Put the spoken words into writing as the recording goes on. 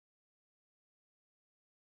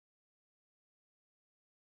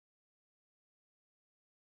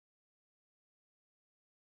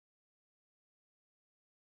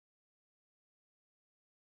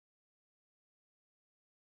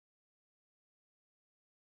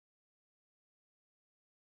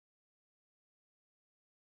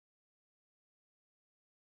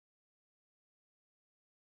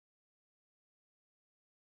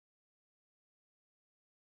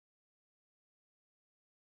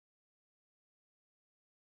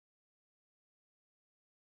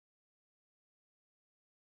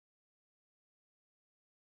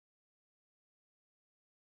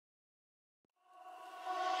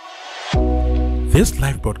This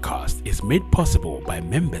live broadcast is made possible by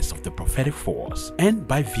members of the Prophetic Force and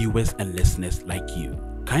by viewers and listeners like you.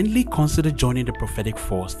 Kindly consider joining the Prophetic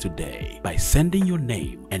Force today by sending your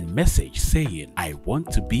name and message saying, "I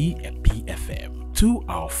want to be a PFM," to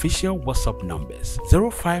our official WhatsApp numbers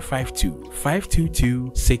 0552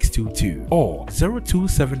 522 622 or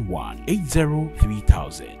 0271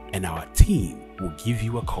 803000, and our team will give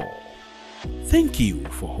you a call. Thank you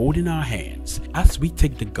for holding our hands as we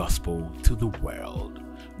take the gospel to the world.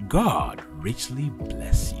 God richly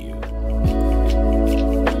bless you.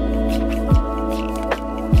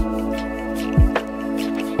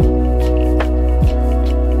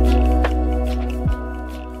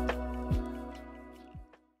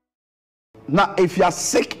 Now, if you are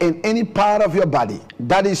sick in any part of your body,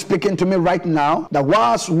 that is speaking to me right now, that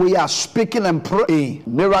whilst we are speaking and praying,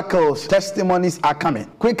 miracles, testimonies are coming.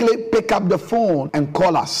 Quickly pick up the phone and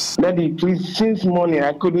call us. Daddy, please, since morning,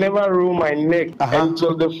 I could never roll my neck. And it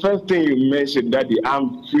was the first thing you mentioned, Daddy,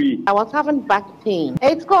 I'm free. I was having back pain.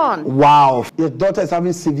 It's gone. Wow. Your daughter is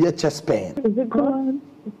having severe chest pain. Is it gone?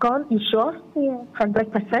 It's gone? You sure? Yeah.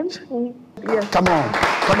 100%? Yes. Come on.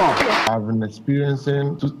 Come on. I've been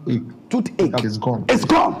experiencing toothache. Toothache. It's gone. It's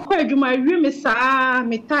gone. My left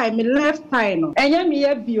thigh.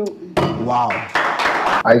 Wow.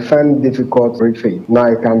 I find it difficult breathing. Now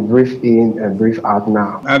I can breathe in and breathe out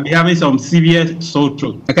now. I've been having some severe sore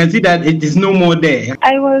throat. I can see that it is no more there.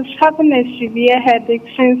 I was having a severe headache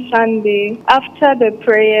since Sunday. After the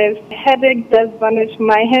prayers, the headache just vanished.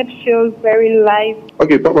 My head feels very light.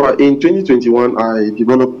 Okay, Papa, in 2021, I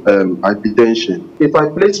developed hypertension. If I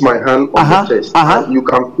place my hand on the chest, you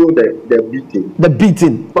can feel the beating. The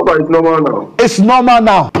beating. Papa, it's normal now. It's normal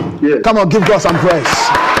now. Yes. Come on, give God some praise.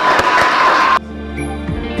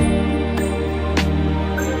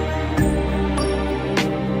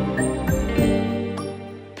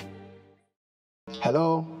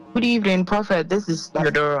 Hello. Good evening, Prophet. This is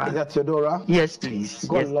Theodora. Is that Theodora? Yes, please.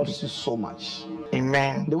 God yes, loves please. you so much.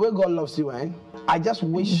 Amen. The way God loves you, I just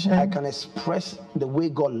wish I can express the way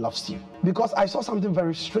God loves you. Because I saw something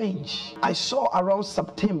very strange. I saw around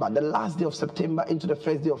September, the last day of September into the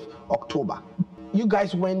first day of October, you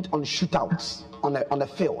guys went on shootouts on a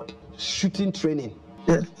field, shooting training.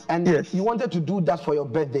 Yes. And yes. you wanted to do that for your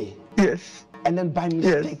birthday. Yes. And then by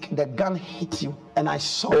mistake, the gun hit you. And I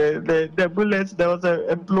saw the bullets, there was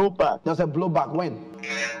a blowback. There was a blowback when?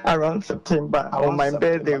 Around September. On my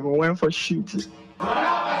birthday, we went for shooting.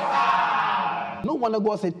 No wonder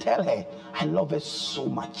God said, tell her, I love her so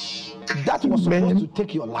much. That was supposed to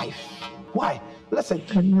take your life. Why? Listen,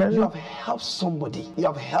 you have helped somebody. You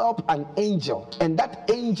have helped an angel. And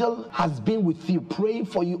that angel has been with you, praying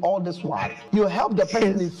for you all this while. You help the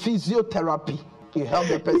person in physiotherapy. You help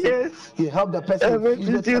the person. Yes. You help the person. I'm a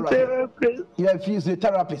physiotherapist. You're a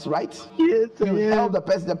physiotherapist, right? Yes. You help the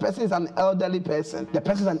person. The person is an elderly person. The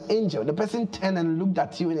person is an angel. The person turned and looked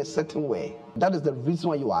at you in a certain way. That is the reason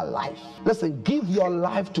why you are alive. Listen, give your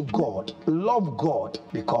life to God. Love God.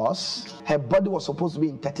 Because her body was supposed to be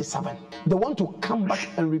in 37. They want to come back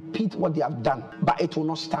and repeat what they have done, but it will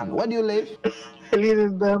not stand. Where do you live? I live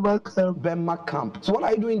in Burma Camp. Burma Camp. So what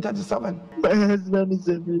are you doing in 37? My husband is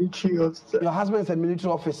a military officer. Your husband is a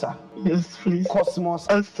military officer? Yes, please. Cosmos.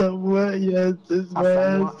 Asamoah, yes, is my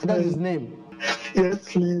husband. That's his name? Yes,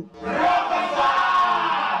 please.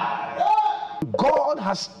 God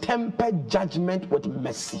has tempered judgment with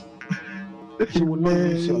mercy. He will not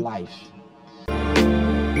lose your life.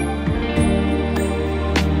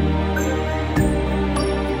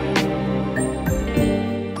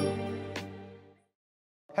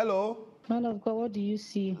 Hello. Man of God, what do you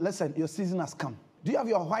see? Listen, your season has come. Do you have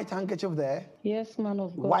your white handkerchief there? Yes, man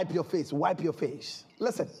of God. Wipe your face. Wipe your face.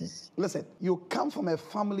 Listen. You come from a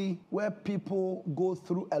family where people go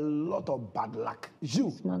through a lot of bad luck.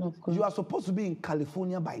 You are supposed to be in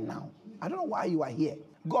California by now. I don't know why you are here.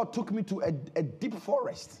 God took me to a deep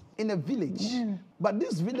forest in a village. Yeah. But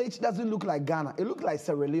this village doesn't look like Ghana. It looks like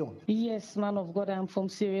Sierra Leone. Yes, man of God, I'm from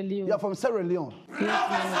Sierra Leone. You're from Sierra Leone? Yes,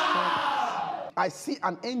 man of God. I see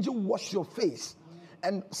an angel wash your face.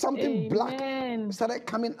 And something black started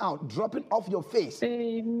coming out, dropping off your face.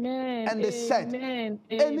 Amen. And they said,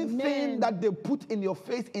 anything that they put in your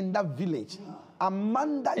face in that village,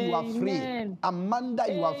 Amanda, you are free. Amanda,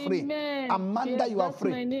 you are free. Amanda, you are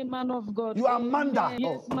free. That's my name, man of God. You are Amanda.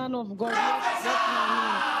 Yes, man of God. Yes, that's my name.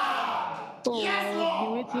 Oh, yes, I've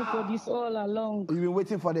been waiting for this all along. You've been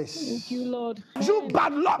waiting for this. Thank you, Lord. You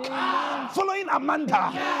bad luck. Following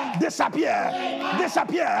Amanda. Disappear.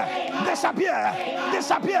 Disappear. Disappear.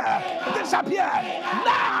 Disappear. Disappear.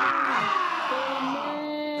 Now.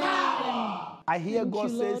 I hear Thank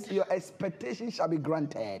God you, says Lord. your expectation shall be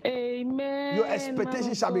granted. Amen. Your expectation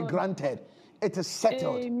man of shall be God. granted. It is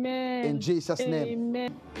settled. Amen. In Jesus' name.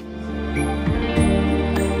 Amen.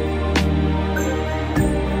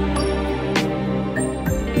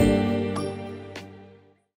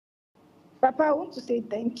 Papa, I want to say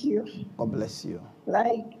thank you. God bless you.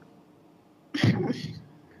 Like,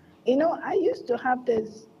 I used to have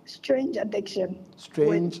this strange addiction.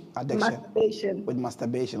 Masturbation. With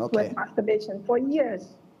masturbation, okay. With masturbation for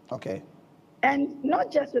years. Okay. And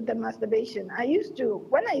not just with the masturbation. I used to,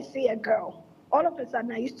 when I see a girl, all of a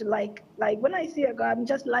sudden I used to like when I see a girl, I'm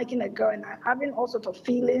just liking a girl and I'm having all sorts of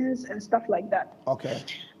feelings and stuff like that. Okay.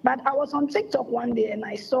 But I was on TikTok one day and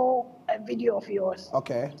I saw a video of yours.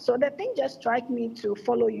 Okay. So the thing just struck me to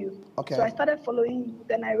follow you. Okay. So I started following you.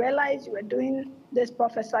 Then I realized you were doing this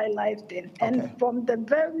Prophesy Live thing. Okay. And from the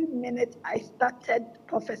very minute I started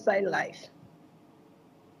Prophesy Live,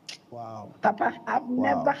 wow. Papa, I've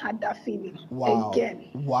never had that feeling again.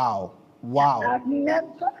 Wow. I've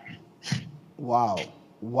never. Wow.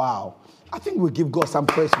 I think we'll give God some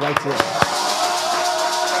praise right here.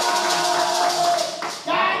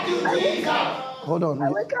 Thank you, Jesus. Hold on.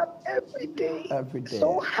 I wake up every day.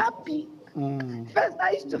 So happy. First,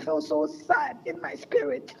 I used to feel so sad in my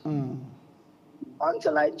spirit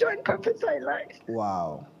until I joined Prophesy Life.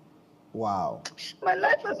 Wow. My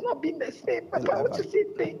life has not been the same, but I want to say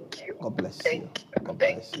thank you. God bless you.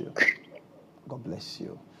 God bless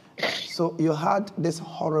you. So you had this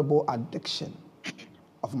horrible addiction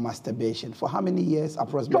of masturbation for how many years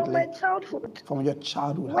approximately? From my childhood. From your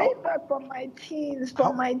childhood. Way back from my teens,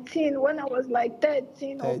 when I was like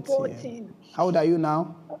 13 or 14. How old are you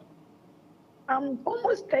now? I'm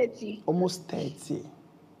almost 30. Almost 30.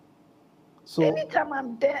 So anytime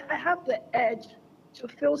I'm there, I have the urge to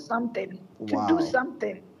feel something, to do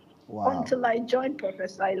something. Until I join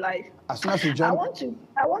Prophesy Life. As soon as you join,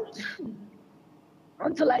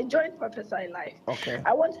 until I join Prophesy Life. Okay.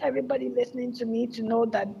 I want everybody listening to me to know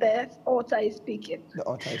that the altar is speaking. The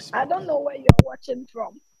altar is speaking. I don't know where you're watching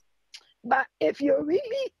from, but if you're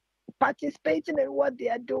really participating in what they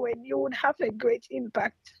are doing, you would have a great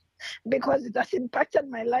impact, because it has impacted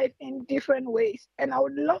my life in different ways. And I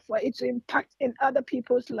would love for it to impact in other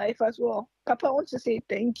people's life as well. Papa, I want to say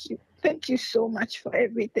thank you. Thank you so much for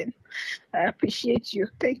everything. I appreciate you.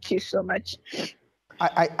 Thank you so much.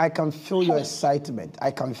 I can feel your excitement. I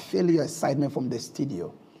can feel your excitement from the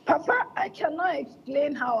studio. Papa, I cannot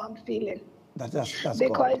explain how I'm feeling. That's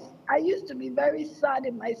because God. I used to be very sad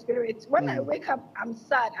in my spirit. When I wake up, I'm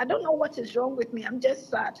sad. I don't know what is wrong with me. I'm just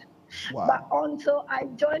sad. Wow. But until I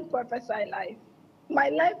joined Prophesy Life, my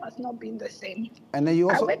life has not been the same. And then you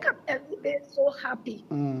also... I wake up every day so happy.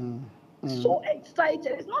 So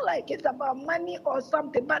excited. It's not like it's about money or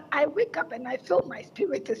something, but I wake up and I feel my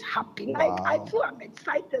spirit is happy. Like I feel I'm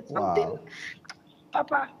excited. Something.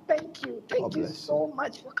 Papa, thank you. Thank you so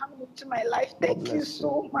much for coming into my life. Thank you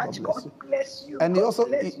so much. God bless you. And you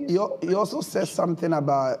also said something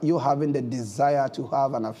about you having the desire to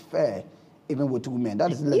have an affair even with women.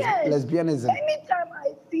 That is lesbianism. Anytime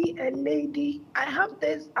I see a lady, I have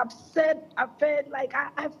this upset affair. Like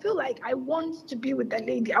I feel like I want to be with a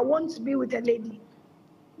lady. I want to be with a lady.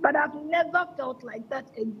 But I've never felt like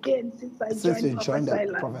that again since I joined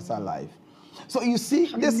the Prophesy Life. So you see,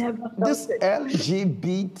 this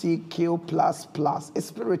LGBTQ++ is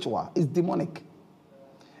spiritual, it's demonic.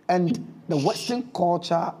 And the Western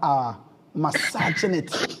culture are massaging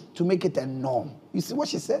it to make it a norm. You see what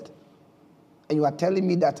she said? And you are telling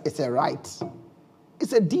me that it's a right.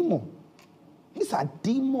 It's a demon. These are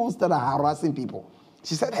demons that are harassing people.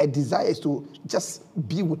 She said her desire is to just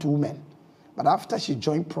be with women. But after she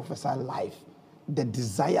joined Prophesy Life, the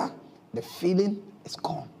desire, the feeling is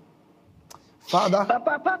gone. Father, but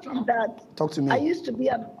apart from that, talk to me. I used to be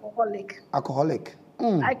an alcoholic. Alcoholic.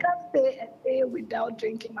 I can't stay a day without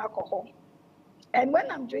drinking alcohol. And when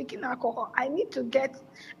I'm drinking alcohol, I need to get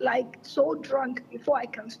like so drunk before I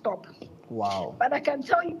can stop. Wow. But I can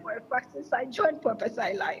tell you for a fact, since I joined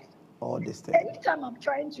Prophesy Life, all this thing. Anytime I'm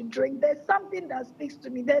trying to drink, there's something that speaks to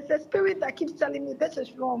me. There's a spirit that keeps telling me this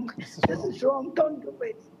is wrong. This is wrong. Don't do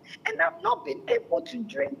it. And I've not been able to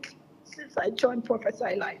drink since I joined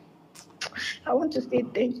Prophesy Life. I want to say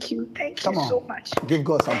thank you. Thank you so much. Give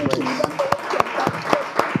God some praise. God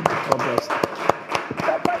bless.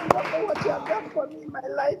 Papa, you don't know what you have done for me in my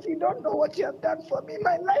life. You don't know what you have done for me.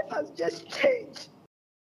 My life has just changed.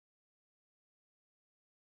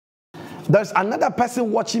 There's another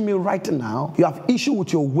person watching me right now. You have issue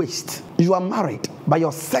with your waist. You are married, but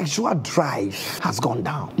your sexual drive has gone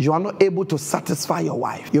down. You are not able to satisfy your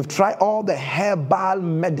wife. You've tried all the herbal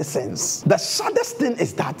medicines. The saddest thing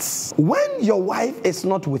is that when your wife is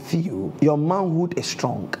not with you, your manhood is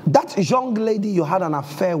strong. That young lady you had an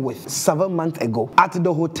affair with 7 months ago at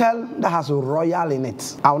the hotel that has a royal in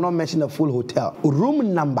it. I will not mention the full hotel.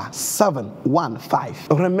 Room number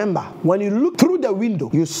 715. Remember, when you look through the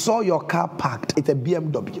window, you saw your car parked. It's a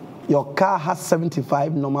BMW. Your car has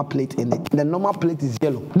 75 number plate in it. The number plate is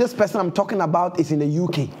yellow. This person I'm talking about is in the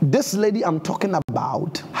UK. This lady I'm talking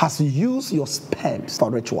about has used your sperms for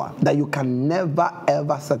ritual that you can never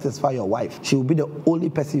ever satisfy your wife. She will be the only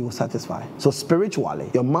person you will satisfy. So spiritually,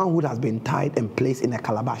 your manhood has been tied and placed in a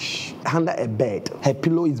calabash under a bed. Her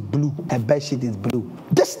pillow is blue. Her bed sheet is blue.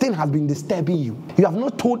 This thing has been disturbing you. You have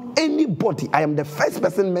not told anybody. I am the first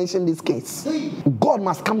person mentioned this case. God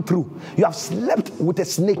must come through. You have slept with a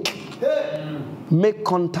snake. Make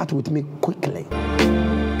contact with me quickly.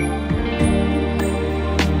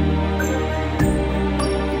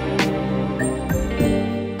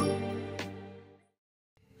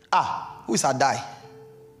 Who is Adjei?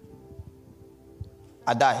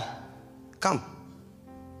 Adjei, come.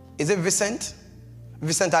 Is it Vincent?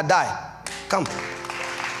 Vincent Adjei, come.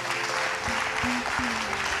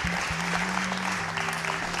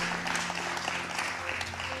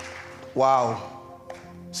 Wow.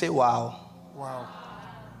 Say wow. Wow.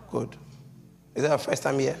 Good. Is that your first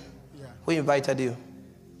time here? Yeah. Who invited you?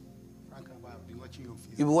 Frank, I've been watching you on Facebook.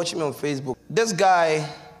 You've been watching me on Facebook. This guy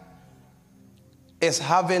is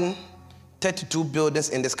having 32 buildings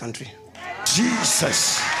in this country.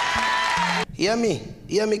 Jesus. Hear me.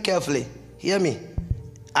 Hear me carefully. Hear me.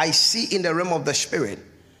 I see in the realm of the spirit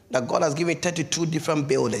that God has given 32 different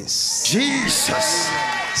buildings. Jesus.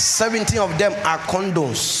 17 of them are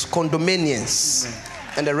condominiums.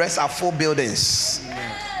 And the rest are 4 buildings.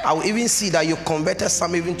 I will even see that you converted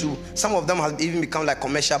some of them have even become like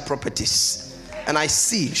commercial properties. And I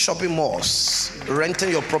see shopping malls renting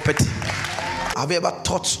your property. Have you ever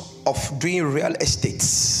thought of doing real estate?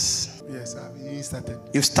 Yes, I've even started.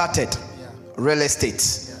 You've started? Yeah. Real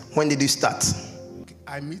estate? Yeah. When did you start?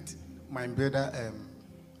 I met my builder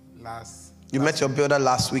last. You met your builder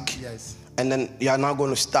last week? Yes. And then you are now going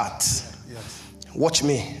to start? Yes. Watch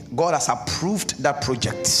me. God has approved that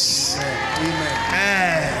project.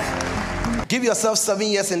 Amen. Give yourself 7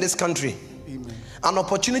 years in this country. Amen. An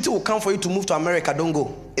opportunity will come for you to move to America. Don't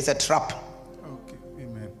go. It's a trap. Okay.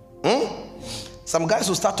 Amen. Some guys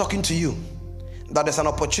will start talking to you that there's an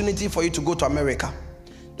opportunity for you to go to America.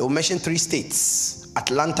 They will mention 3 states: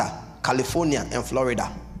 Atlanta, California, and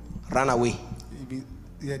Florida. Run away.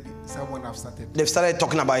 Yeah, someone have started. They've started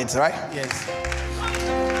talking about it, right? Yes.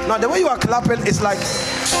 Now the way you are clapping is like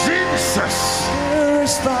Jesus. There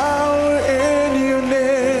is power in your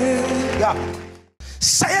name. Yeah.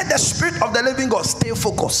 Say the Spirit of the living God. Stay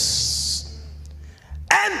focused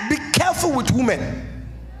and be careful with women.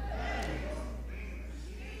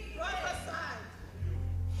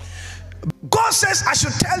 God says I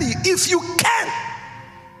should tell you, if you can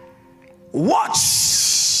watch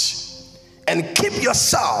and keep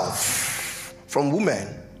yourself from women,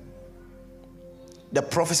 the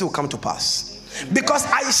prophecy will come to pass. Because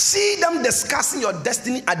I see them discussing your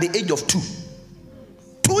destiny at the age of 2.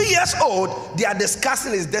 2 years old, they are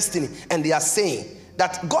discussing his destiny, and they are saying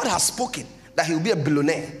that God has spoken that he will be a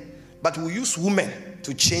billionaire, but will use women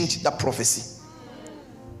to change that prophecy.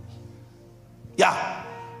 Yeah.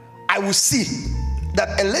 I will see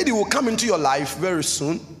that a lady will come into your life very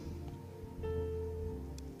soon.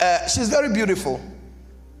 She's very beautiful.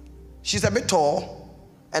 She's a bit tall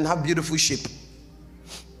and have beautiful shape.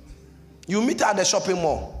 You meet her at the shopping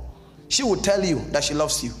mall. She will tell you that she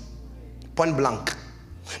loves you. Point blank.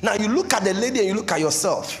 Now you look at the lady and you look at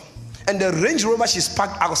yourself. And the Range Rover she's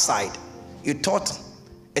parked outside. You thought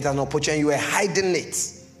it was an opportunity. You were hiding it.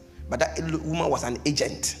 But that woman was an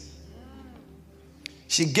agent.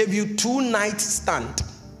 She gave you 2 night stand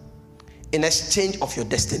in exchange of your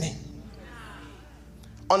destiny.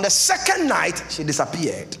 On the 2nd night, she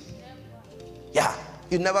disappeared. Yeah,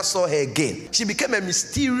 you never saw her again. She became a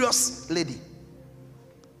mysterious lady.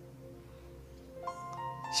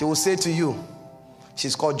 She will say to you,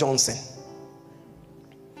 she's called Johnson.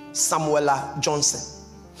 Samuela Johnson.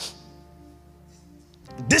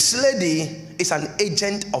 This lady is an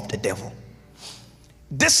agent of the devil.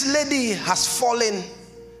 This lady has fallen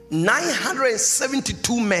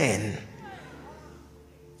 972 men.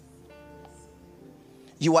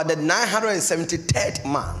 You are the 973rd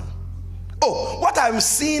man. Oh, what I'm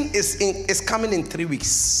seeing is coming in 3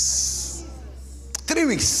 weeks. 3 3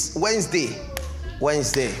 weeks. Wednesday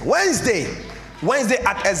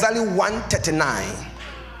at exactly 1:39.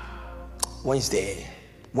 Wednesday.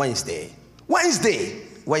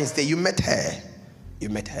 You met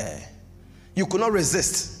her. You could not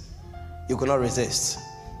resist.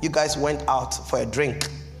 You guys went out for a drink.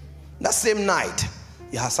 That same night,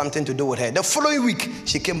 you had something to do with her. The following week,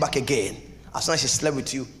 she came back again. As soon as she slept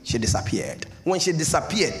with you, she disappeared. When she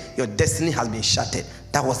disappeared, your destiny has been shattered.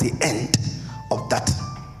 That was the end of that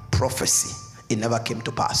prophecy. It never came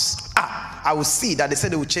to pass. I will see that they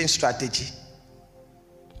said they will change strategy.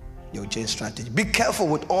 Be careful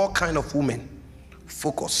with all kind of women.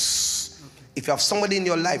 Focus. If you have somebody in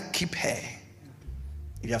your life, keep her.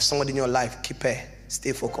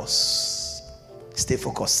 Stay focused. Say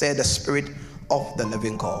the Spirit of the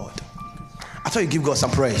living God. I thought you give God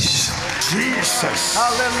some praise. Jesus.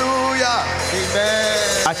 Hallelujah.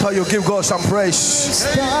 Amen. I thought you give God some praise.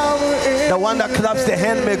 The one that claps the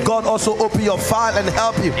hand, may God also open your file and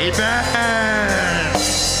help you. Amen.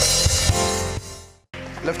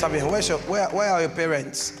 Lift up your hand. Where are your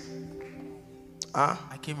parents?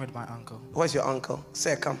 I came with my uncle. Where's your uncle?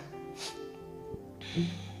 Say, come.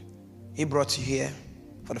 He brought you here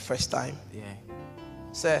for the first time. Yeah.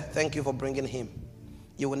 Sir, thank you for bringing him.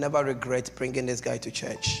 You will never regret bringing this guy to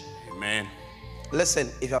church. Amen.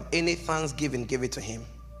 Listen, if you have any thanksgiving, give it to him.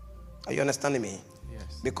 Are you understanding me?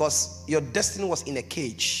 Yes. Because your destiny was in a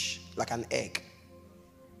cage, like an egg.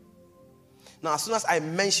 Now, as soon as I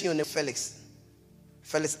mention your name, Felix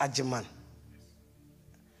Adjei,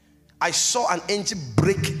 I saw an angel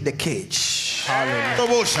break the cage.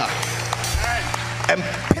 Hallelujah. And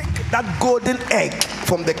pick that golden egg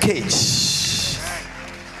from the cage.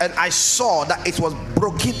 And I saw that it was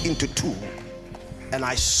broken into two. And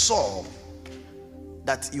I saw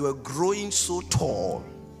that you were growing so tall.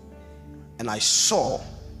 And I saw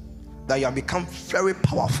that you have become very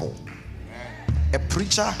powerful. A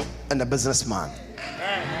preacher and a businessman.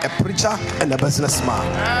 A preacher and a businessman.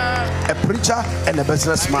 A preacher and a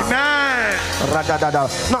businessman.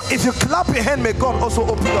 Now, if you clap your hand, may God also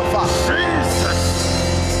open your mouth.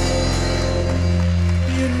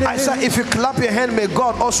 I said, if you clap your hand, may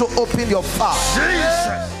God also open your mouth.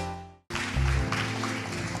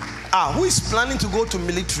 Who is planning to go to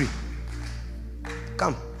military?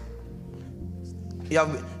 Come.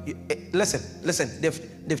 Listen.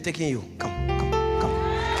 They've taken you. Come.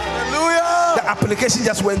 Hallelujah. The application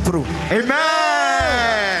just went through. Amen.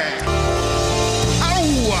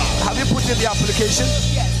 Have you put in the application?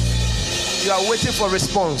 Yes. You are waiting for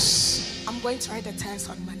response. I'm going to write the test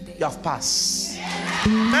on Monday. You have passed.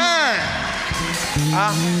 Amen.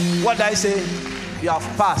 What did I say? You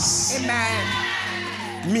have passed. Amen.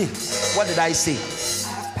 Me, what did I say? I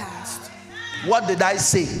have passed. What did I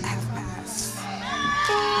say? I have passed.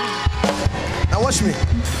 Now watch me.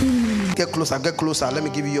 Get closer. Let me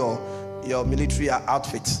give you your military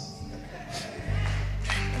outfit.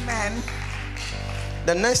 Amen.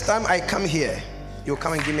 The next time I come here, you'll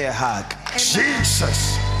come and give me a hug. Amen.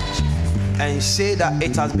 Jesus. And say that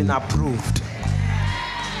it has been approved.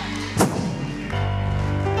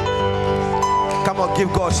 Come on,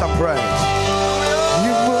 give God some praise.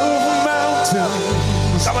 You move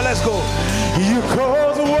mountains. Come on, let's go. You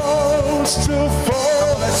cause walls to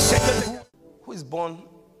fall. Let's sing it again. Who is born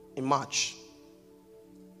in March?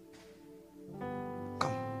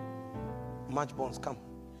 Come. March borns, come.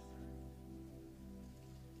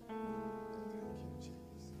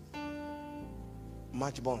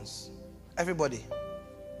 March borns. Everybody.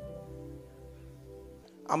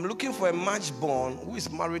 I'm looking for a March born who is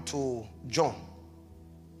married to John.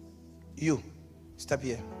 You. Step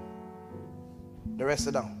here. The rest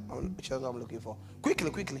sit down. That's what I'm looking for.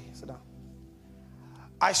 Quickly. Sit down.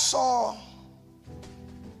 I saw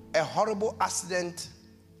a horrible accident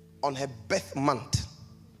on her birth month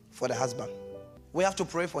for the husband. We have to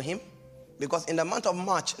pray for him because in the month of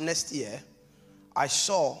March next year, I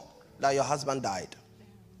saw that your husband died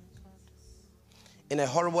in a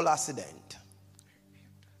horrible accident.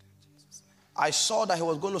 I saw that he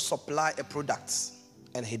was going to supply a product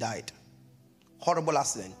and he died. Horrible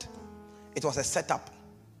accident. It was a setup.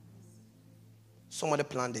 Somebody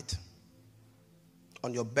planned it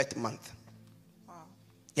on your birth month. Wow.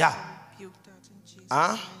 Yeah.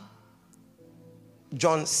 Huh?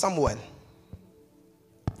 John Samuel.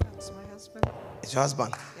 That's my husband. It's your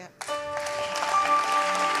husband. Yeah.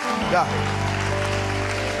 Yeah.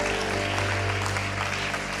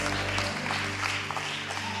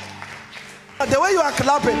 The way you are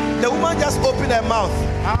clapping, the woman just opened her mouth.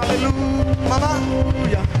 Hallelujah. Mama,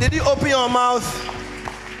 did you open your mouth?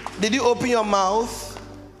 Did you open your mouth?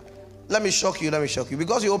 Let me shock you.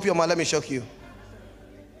 Because you open your mouth, let me shock you.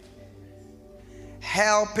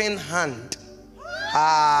 helping hand.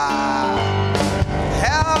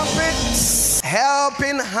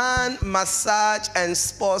 Helping hand massage and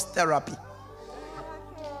sports therapy.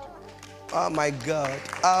 Oh my God.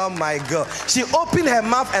 Oh my God. She opened her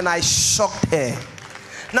mouth and I shocked her.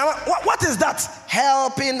 Now, what is that?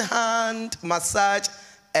 Helping hand massage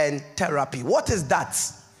and therapy. What is that?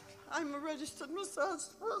 I'm a registered massage.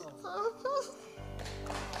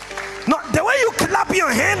 No, the way you clap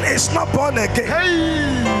your hand is not born again.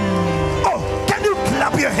 Hey. Oh, can you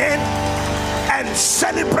clap your hand and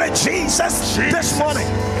celebrate Jesus this morning?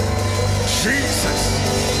 Jesus.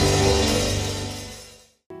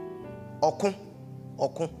 Okun.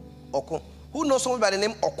 Who knows someone by the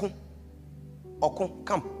name Okun? Okun,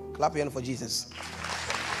 come, clap your hand for Jesus.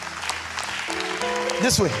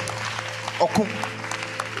 This way. Okun.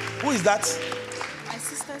 Who is that? My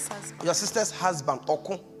sister's husband. Your sister's husband,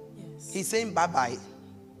 Okun. Yes. He's saying bye-bye.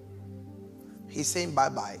 He's saying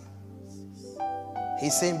bye-bye.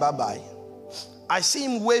 He's saying bye-bye. I see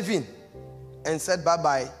him waving and said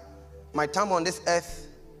bye-bye. My time on this earth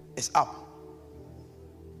is up.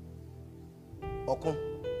 Okun.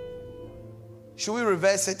 Should we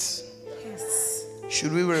reverse it? Yes.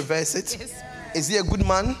 Should we reverse it? Yes. Is he a good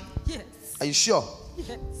man? Yes. Are you sure?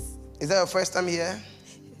 Yes. Is that your first time here?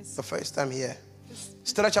 Yes. The first time here. Yes.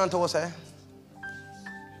 Stretch out towards her.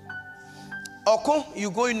 Okun, you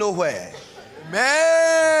going nowhere.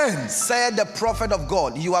 Amen. Said the prophet of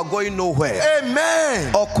God, you are going nowhere.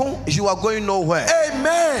 Amen. Okun, you are going nowhere.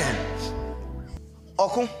 Amen.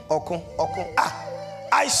 Okun.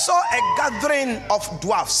 I saw a gathering of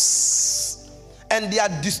dwarfs and they are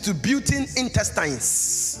distributing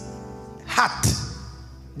intestines. Heart.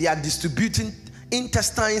 They are distributing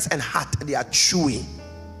intestines and heart. They are chewing.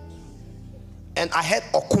 And I heard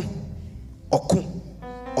Okun.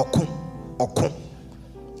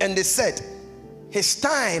 And they said, his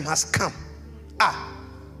time has come.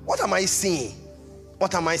 What am I seeing?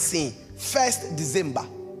 1st December.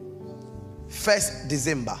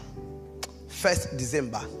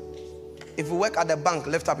 If you work at the bank,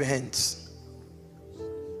 lift up your hands.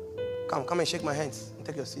 Come and shake my hands and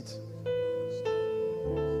take your seat.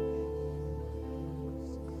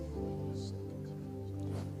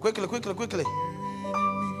 Quickly.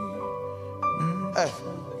 Hey,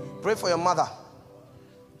 pray for your mother.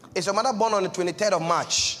 Is your mother born on the 23rd of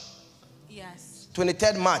March? Yes.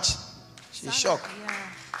 23rd March. She's shocked.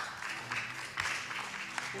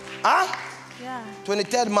 Yeah.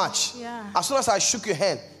 23rd March. Yeah. As soon as I shook your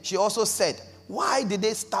hand, she also said, why did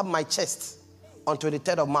they stab my chest on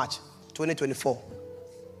 23rd of March, 2024?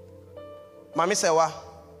 Mami Sewa.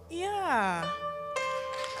 Yeah.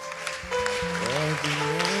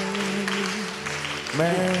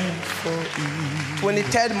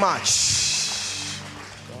 23rd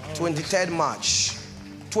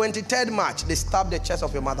March, they stabbed the chest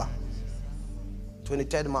of your mother.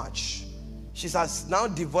 23rd March. She has now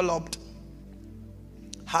developed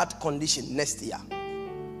heart condition next year.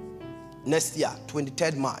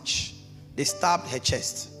 23rd March. They stabbed her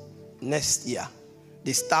chest. Next year.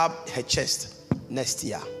 They stabbed her chest. Next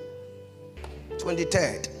year.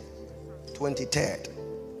 23rd.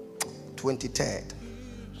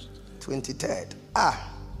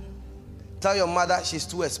 Tell your mother she's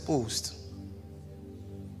too exposed.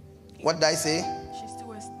 What did I say?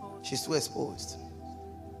 She's too exposed.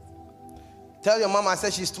 Tell your mama I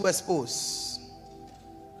said she's too exposed.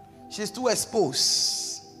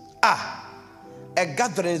 A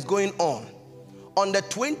gathering is going on the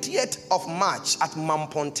 20th of March at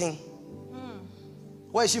Mamponting.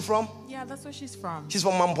 Where is she from? Yeah, that's where she's from. She's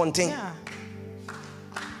from Mamponting. Yeah.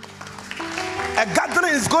 A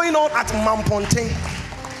gathering is going on at Mamponting,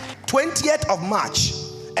 20th of March,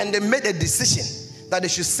 and they made a decision that they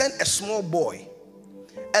should send a small boy,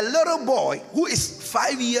 a little boy who is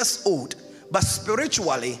 5 years old, but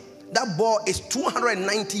spiritually, that boy is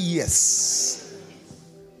 290 years.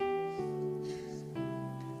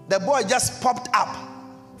 The boy just popped up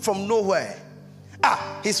from nowhere.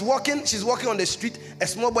 She's walking on the street. A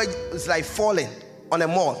small boy is like falling on a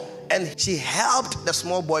mall, and she helped the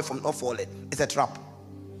small boy from not falling. It's a trap.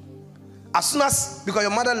 As soon as, because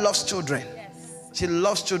your mother loves children. Yes. She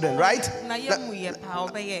loves children, right? Yeah.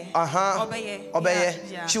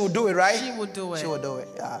 She will do it, right? She will do it.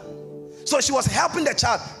 Yeah. So she was helping the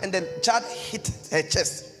child, and the child hit her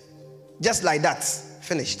chest. Just like that.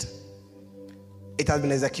 Finished. It has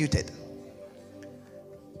been executed.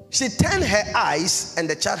 She turned her eyes, and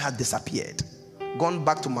the child had disappeared. Gone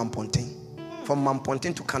back to Mamponting. From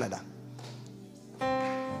Mamponting to Canada.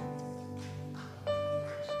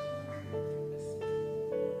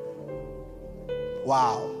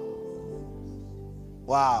 Wow.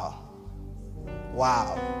 Wow.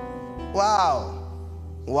 Wow. Wow.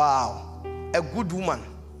 Wow. A good woman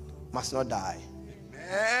must not die.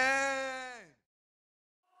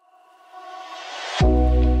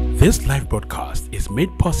 This live broadcast is made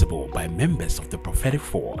possible by members of the Prophetic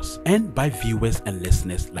Force and by viewers and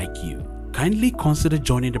listeners like you. Kindly consider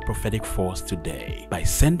joining the Prophetic Force today by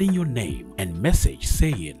sending your name and message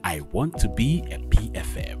saying, I want to be a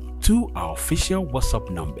PFM, to our official WhatsApp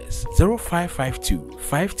numbers 0552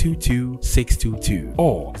 522 622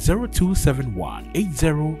 or 0271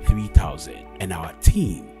 803000, and our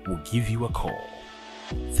team will give you a call.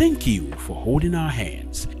 Thank you for holding our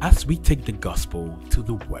hands as we take the gospel to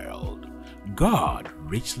the world. God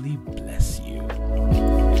richly bless you.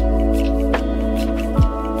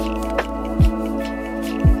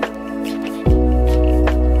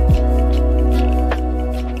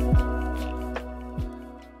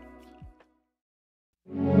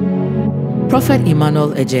 Prophet Emmanuel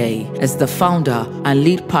Adjei is the founder and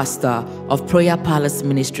lead pastor of Prayer Palace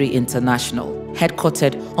Ministry International,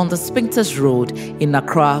 headquartered on the Spintex Road in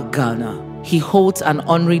Accra, Ghana. He holds an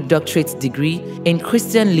honorary doctorate degree in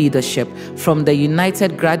Christian leadership from the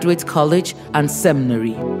United Graduate College and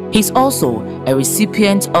Seminary. He's also a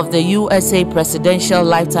recipient of the USA Presidential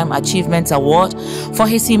Lifetime Achievement Award for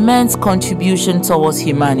his immense contribution towards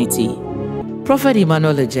humanity. Prophet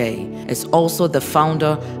Emmanuel Adjei is also the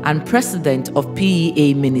founder and president of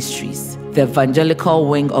PEA Ministries, the evangelical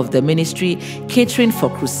wing of the ministry catering for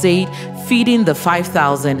crusade, feeding the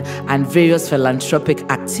 5,000, and various philanthropic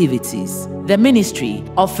activities. The ministry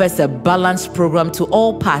offers a balanced program to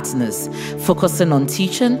all partners, focusing on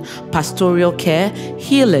teaching, pastoral care,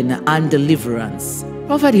 healing, and deliverance.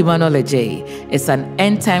 Prophet Emmanuel Adjei is an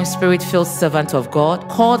end-time spirit-filled servant of God,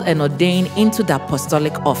 called and ordained into the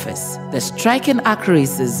apostolic office. The striking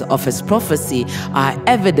accuracies of his prophecy are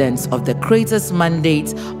evidence of the Creator's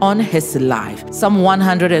mandate on his life. Psalm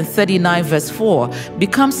 139 verse 4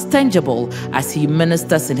 becomes tangible as he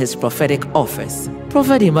ministers in his prophetic office.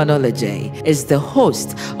 Prophet Emmanuel Adjei is the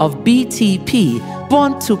host of BTP,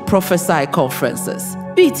 Born to Prophesy conferences.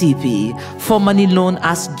 BTP, formerly known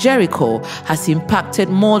as Jericho, has impacted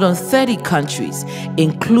more than 30 countries,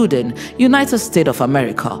 including United States of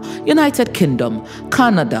America, United Kingdom,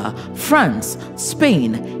 Canada, France,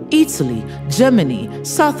 Spain, Italy, Germany,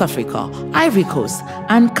 South Africa, Ivory Coast,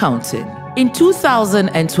 and counting. In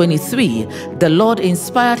 2023, the Lord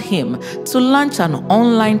inspired him to launch an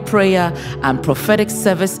online prayer and prophetic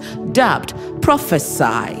service dubbed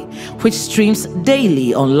Prophesy, which streams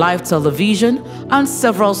daily on live television and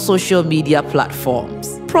several social media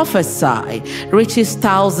platforms. Prophesy reaches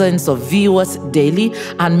thousands of viewers daily,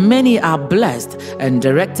 and many are blessed and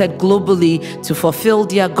directed globally to fulfill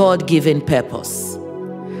their God-given purpose.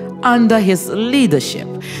 Under his leadership,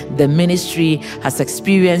 the ministry has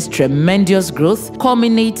experienced tremendous growth,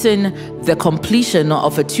 culminating the completion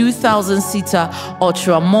of a 2,000-seater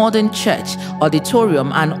ultra-modern church,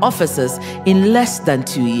 auditorium, and offices in less than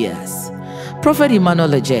 2 years. Prophet Emmanuel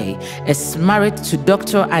Adjei is married to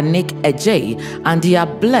Dr. Emmanuel Adjei, and they are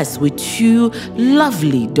blessed with 2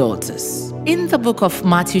 lovely daughters. In the book of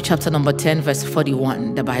Matthew chapter number 10 verse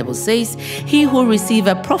 41, the Bible says, "He who receive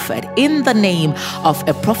a prophet in the name of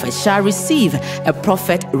a prophet shall receive a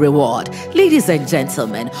prophet reward." Ladies and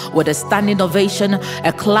gentlemen, with a standing ovation,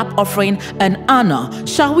 a clap offering, and honor,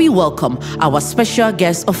 shall we welcome our special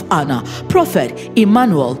guest of honor, Prophet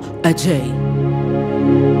Emmanuel Adjei.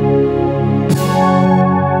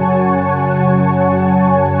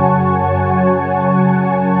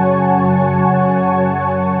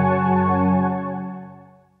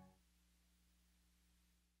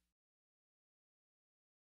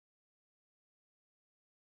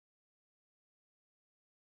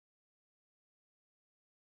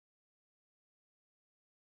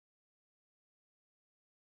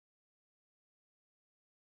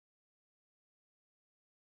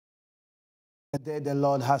 The day the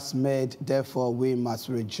Lord has made, therefore we must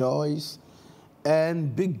rejoice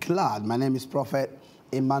and be glad. My name is Prophet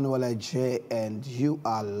Emmanuel Adjei, and you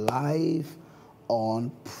are live on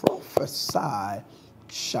Prophesy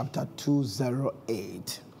chapter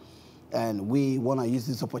 208. And we want to use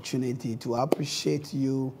this opportunity to appreciate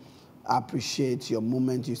you, appreciate your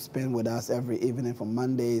moment you spend with us every evening from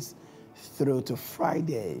Mondays through to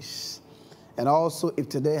Fridays. And also, if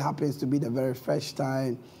today happens to be the very first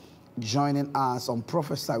time joining us on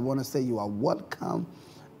Prophesy, I want to say you are welcome,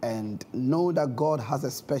 and know that God has a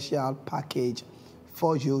special package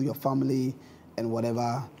for you, your family, and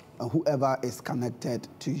whatever, whoever is connected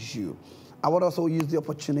to you. I would also use the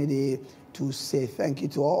opportunity to say thank you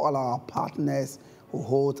to all our partners who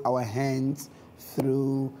hold our hands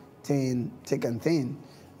through thick and thin.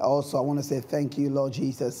 Also, I want to say thank you, Lord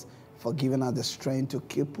Jesus, for giving us the strength to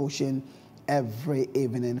keep pushing every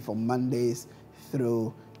evening from Mondays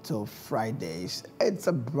through to Fridays. It's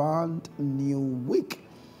a brand new week,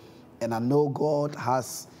 and I know God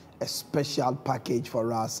has a special package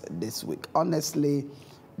for us this week. Honestly,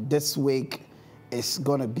 this week is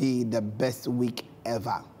going to be the best week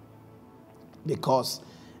ever, because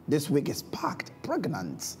this week is packed,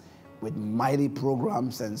 pregnant with mighty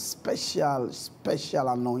programs and special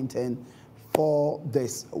anointing for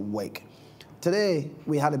this week. Today,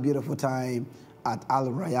 we had a beautiful time at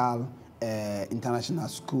Al Royal International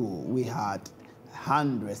School. We had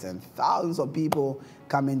hundreds and thousands of people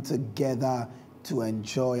coming together to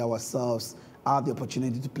enjoy ourselves. I had the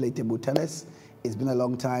opportunity to play table tennis. It's been a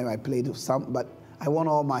long time. I played some, but I won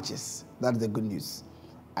all matches. That's the good news.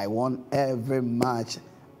 I won every match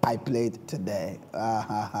I played today.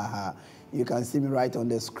 You can see me right on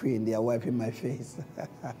the screen. They are wiping my face.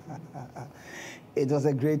 It was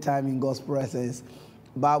a great time in God's presence.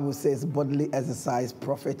 Bible says bodily exercise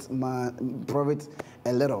profits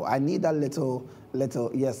a little. I need that little,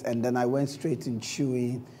 yes. And then I went straight in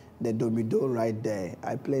chewing the domido right there.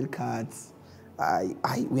 I played cards.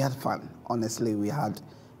 We had fun. Honestly, we had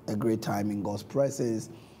a great time in God's presence.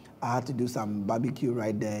 I had to do some barbecue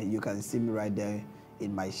right there. You can see me right there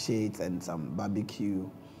in my shades and some barbecue.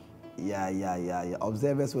 Yeah.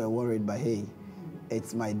 Observers were worried, but hey,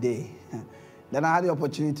 it's my day. Then I had the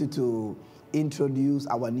opportunity to introduce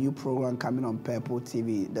our new program coming on Purple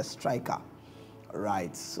TV, The Striker.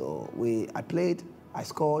 Right, so I played, I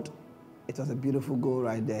scored. It was a beautiful goal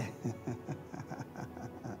right there.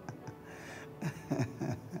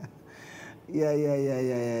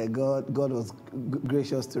 Yeah. God was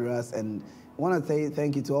gracious to us, and I want to say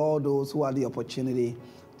thank you to all those who had the opportunity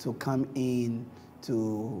to come in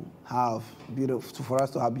to have for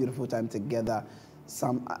us to have beautiful time together.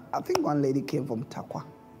 I think one lady came from Takwa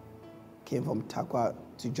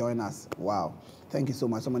to join us. Wow, thank you so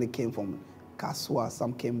much. Somebody came from Kaswa,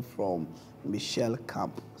 some came from Michelle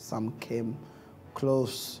Camp, some came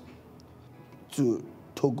close to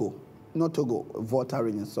Togo, not Togo, Volta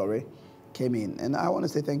region, sorry, came in. And I want to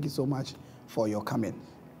say thank you so much for your coming.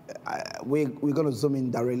 We're going to zoom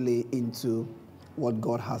in directly into what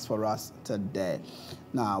God has for us today.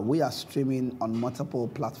 Now, we are streaming on multiple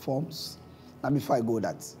platforms. Now, before I go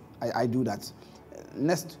I do that.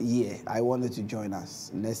 Next year, I wanted to join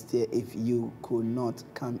us. Next year, if you could not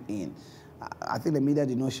come in. I think the media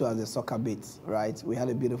did not show us the soccer bit, right? We had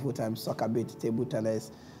a beautiful time, soccer bit, table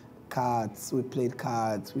tennis, cards. We played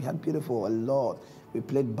cards. We had a lot. We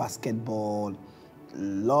played basketball, a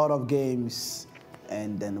lot of games,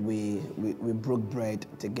 and then we broke bread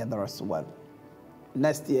together as well.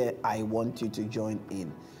 Next year, I want you to join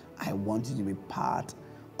in. I want you to be part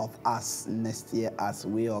of us next year as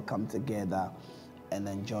we all come together and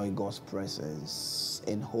enjoy God's presence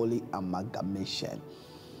in holy amalgamation.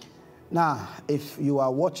 Now, if you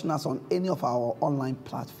are watching us on any of our online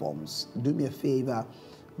platforms, do me a favor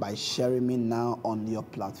by sharing me now on your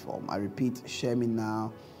platform. I repeat, share me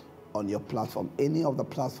now on your platform. Any of the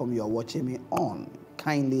platform you are watching me on,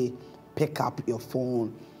 kindly pick up your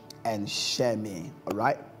phone and share me, all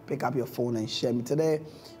right? Pick up your phone and share me. Today,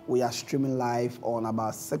 we are streaming live on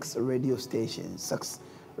about 6 radio stations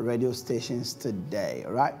today,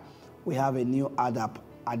 all right? We have a new adapt,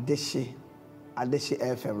 Adjei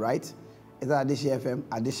FM, right? Is that Adjei FM?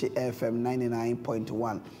 Adjei FM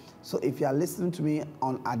 99.1. So if you are listening to me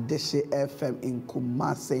on Adjei FM in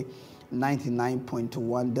Kumasi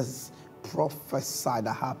 99.1, this is Prophesy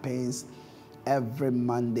that happens every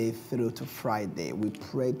Monday through to Friday. We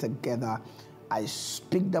pray together. I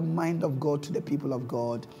speak the mind of God to the people of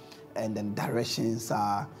God, and then directions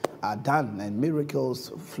are done and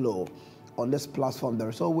miracles flow. On this platform, there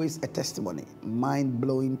is always a testimony,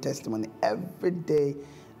 mind-blowing testimony. Every day,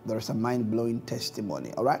 there is a mind-blowing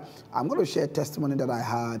testimony, all right? I'm going to share a testimony that I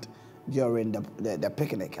had during the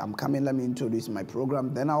picnic. I'm coming, let me introduce my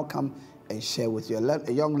program, then I'll come and share with you.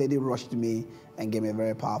 A young lady rushed me and gave me a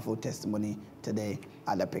very powerful testimony today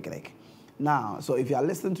at the picnic. Now, so if you are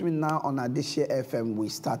listening to me now on Adjei FM, we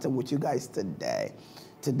started with you guys today.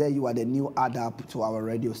 Today, you are the new add-up to our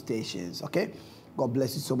radio stations, okay? God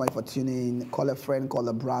bless you so much for tuning in. Call a friend, call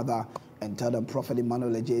a brother, and tell them Prophet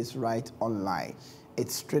Emmanuel Adjei is right online.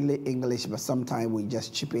 It's strictly English, but sometimes we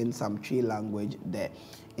just chip in some Twi language there.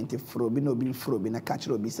 Into Frobi no bin Frobi na catch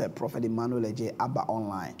be said Prophet Emmanuel Adjei Abba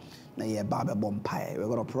online. Na ye Baba Bompire. We're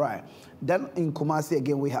gonna pray. Then in Kumasi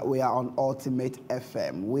again, we are on Ultimate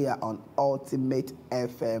FM. We are on Ultimate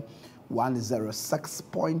FM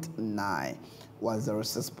 106.9.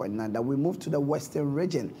 106.9. Then we move to the Western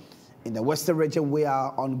region. In the Western region, we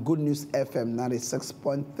are on Good News FM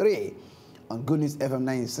 96.3. On Good News FM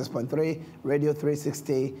 96.3, Radio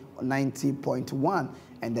 360 90.1.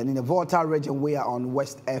 And then in the Volta region, we are on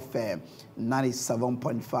West FM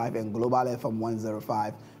 97.5 and Global FM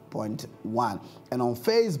 105.1. And on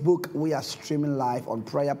Facebook, we are streaming live on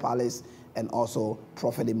Prayer Palace and also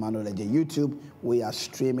Prophet Emmanuel Adjei. YouTube, we are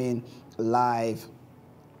streaming live.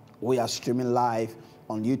 We are streaming live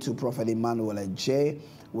on YouTube, Prophet Emmanuel Adjei.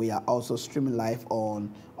 We are also streaming live on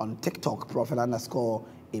TikTok,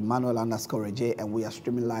 Prophet_Emmanuel_Adjei, and we are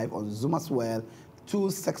streaming live on Zoom as well,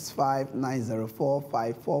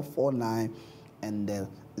 265-904-5449, and the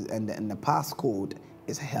passcode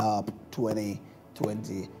is HELP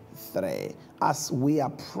 2023. As we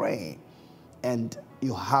are praying, and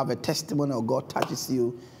you have a testimony or God touches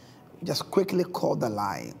you, just quickly call the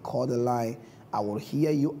line. Call the line. I will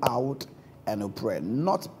hear you out and a prayer,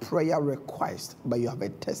 not prayer request, but you have a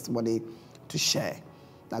testimony to share.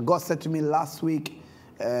 Now, God said to me last week,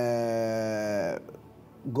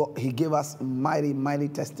 He gave us mighty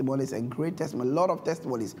testimonies and great testimonies, a lot of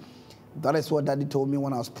testimonies. That is what Daddy told me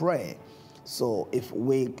when I was praying. So if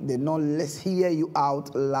we did not let's hear you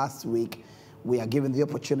out last week, we are given the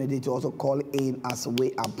opportunity to also call in as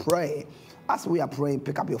we are praying. As we are praying,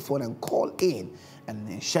 pick up your phone and call in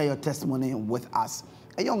and share your testimony with us.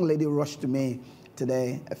 A young lady rushed to me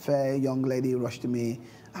today, a fair young lady rushed to me.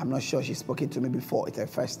 I'm not sure she's spoken to me before. It's her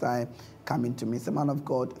first time coming to me. It's a man of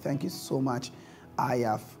God. Thank you so much. I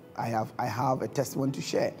have a testimony to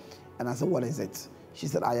share. And I said, what is it? She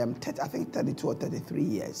said, I am, I think 32 or 33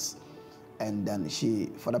 years. And then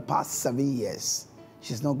for the past 7 years,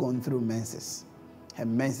 she's not going through menses. Her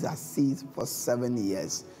menses has ceased for 7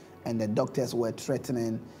 years. And the doctors were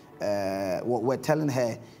threatening, were telling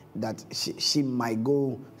her that she might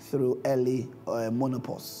go through early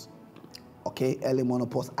menopause. Okay, early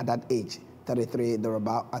menopause at that age, 33, they're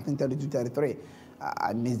about, I think 32, 33.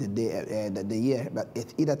 I missed the day, the year, but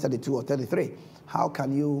it's either 32 or 33. How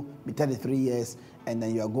can you be 33 years and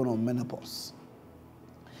then you are going on menopause?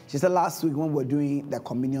 She said last week when we were doing the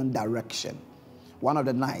communion direction, one of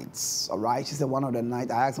the nights, all right? She said one of the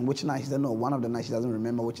nights, I asked her which night. She said no, one of the nights, she doesn't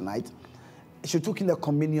remember which night. She took in the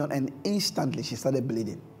communion and instantly she started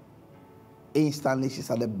bleeding. Instantly she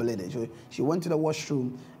started bleeding. She went to the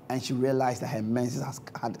washroom and she realized that her menses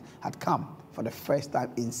had come for the first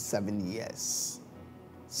time in 7 years.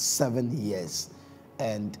 7 years.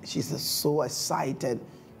 And she's so excited.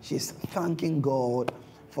 She's thanking God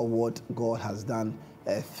for what God has done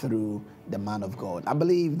through the man of God. I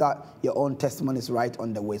believe that your own testimony is right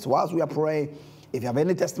on the way. So whilst we are praying, if you have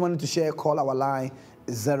any testimony to share, call our line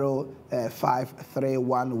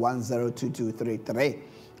 0531102233.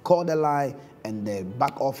 Call the line and the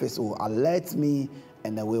back office will alert me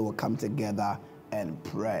and then we will come together and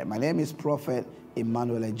pray. My name is Prophet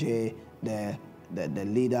Emmanuel Adjei, the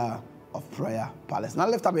leader of Prayer Palace. Now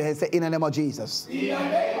lift up your hand and say, in the name of Jesus. In the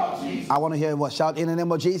name of Jesus. I want to hear what shout, in the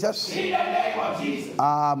name of Jesus. In the name of Jesus.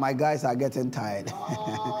 My guys are getting tired.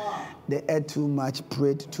 They ate too much,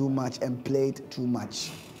 prayed too much, and played too much.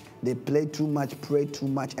 They played too much, prayed too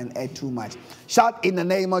much, and ate too much. Shout, in the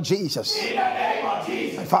name of Jesus. In the name of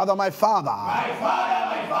Jesus. My Father, my Father. My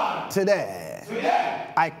Father, my Father. Today,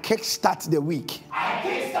 I kickstart the week.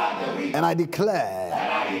 And I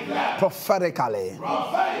declare, prophetically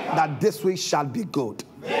that this week shall be good.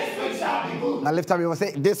 This week shall be good. Now lift up your voice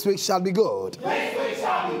and say, this week shall be good. This week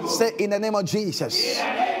shall be good. Say, in the name of Jesus. In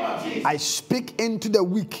the name of Jesus. I speak into the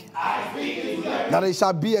week. That it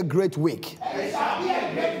shall be a great week.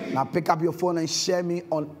 Now pick up your phone and share me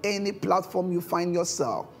on any platform you find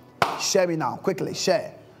yourself. Share me now, quickly.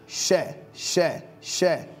 Share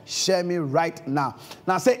me right now.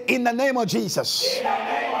 Now say, in the name of Jesus. In the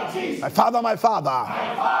name of Jesus. My Father, my Father.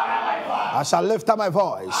 I shall lift up my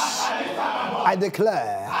voice. I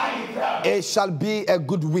declare, it shall be a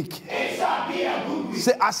good week.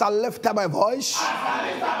 Say, I shall lift up my voice.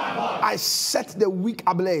 I set the week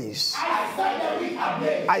ablaze.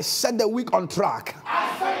 I set the week on track.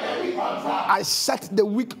 I set the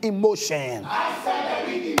week in motion.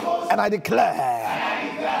 And I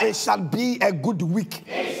declare, it shall be a good week.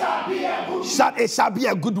 It shall be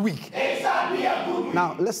a good week.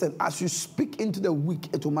 Now, listen, as you speak into the week,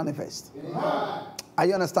 it will manifest. Are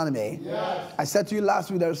you understanding me? Yes. I said to you last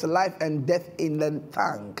week, there is a life and death in the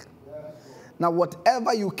tongue. Yes. Now,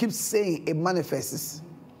 whatever you keep saying, it manifests.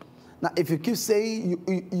 Now, if you keep saying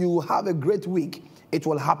you have a great week, it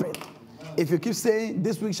will happen. If you keep saying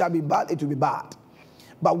this week shall be bad, it will be bad.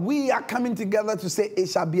 But we are coming together to say it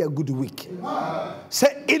shall be a good week.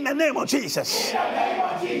 Say, in the name of Jesus,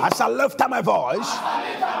 I shall lift up my voice.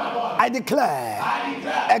 I declare,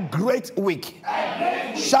 a great week.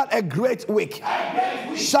 Shout a great week.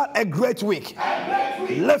 Shout a great week.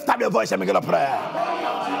 Lift up your voice and begin a prayer.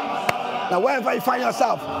 Now, wherever you find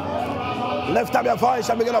yourself, lift up your voice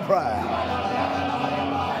and begin a prayer.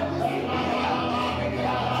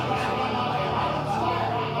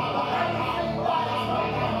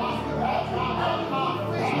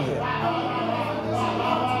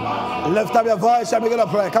 Lift up your voice and begin to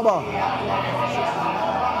pray. Come on.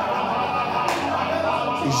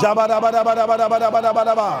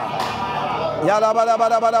 Jabadabadabadabadabadabadaba.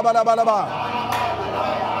 Yadabadabadabadabadabadaba.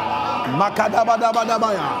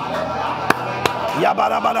 Makadabadabadabaya.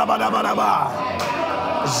 Yabadabadabadabadaba.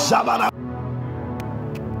 Zabada.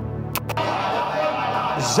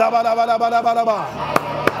 Zabadabadabadabadaba.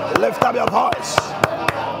 Lift up your voice.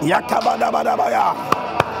 Yakabadabadabaya.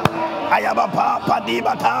 Ayabapa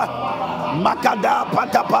padibata. Makada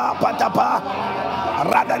patapa patapa.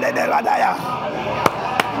 Radalede radaya.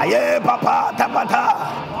 Aye papa tapata.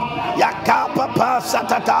 Yaka papa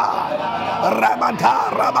satata.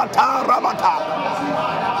 Ramata ramata ramata.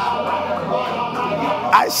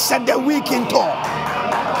 I set the week into,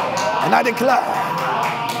 and I declare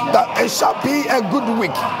that it shall be a good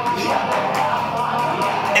week.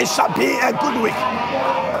 It shall be a good week.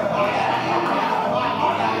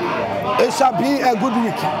 It shall be a good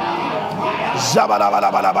week.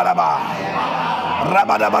 Zabadabadabadabadaba.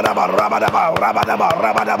 Rabadabadaba, rabadaba, rabadaba,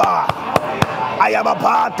 rabadaba.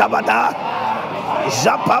 Ayabapa tabada.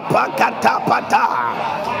 Zapapa katapata.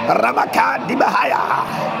 Ramaka dibahaya.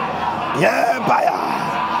 Yebaya.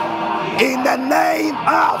 In the name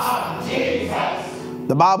of Jesus.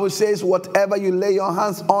 The Bible says, whatever you lay your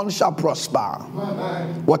hands on shall prosper.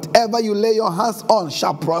 Whatever you lay your hands on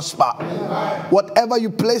shall prosper. Whatever you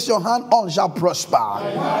place your hand on shall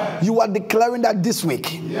prosper. You are declaring that this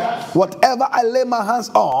week, whatever I lay my hands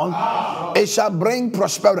on, it shall bring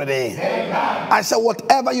prosperity. I said,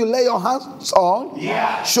 whatever you lay your hands on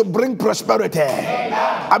should bring prosperity.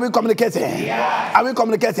 Are we communicating? Are we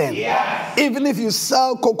communicating? Even if you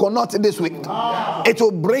sell coconut this week, it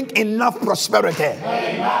will bring enough prosperity.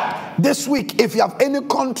 This week, if you have any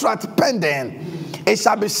contract pending, it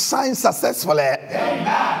shall be signed successfully.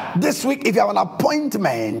 This week, if you have an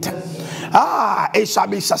appointment, it shall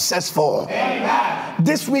be successful.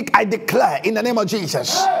 This week, I declare in the name of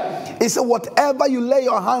Jesus, it said, whatever you lay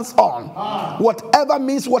your hands on, whatever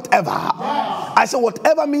means whatever. I said,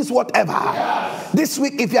 whatever means whatever. This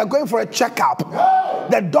week, if you are going for a checkup,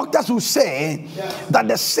 the doctors will say that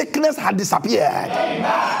the sickness had disappeared.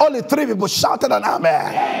 Only 3 people shouted an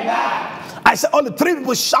amen. I said, only 3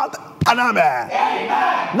 people shout an amen.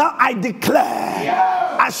 Now I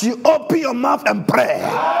declare, as you open your mouth and pray,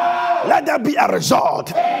 let there be a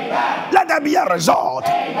result. Let there be a result.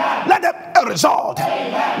 Let there be a result.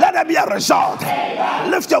 Let there be a result.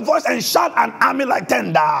 Lift your voice and shout an army like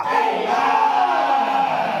thunder.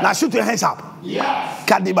 Now shoot your hands up.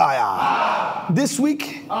 Kadibaya. This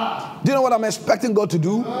week, do you know what I'm expecting God to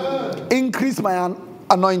do? Increase my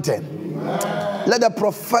anointing. Let the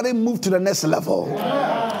prophetic move to the next level.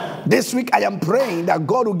 This week, I am praying that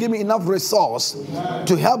God will give me enough resource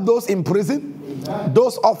to help those in prison,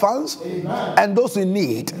 those orphans, and those in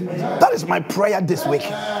need. That is my prayer this week.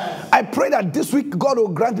 I pray that this week God will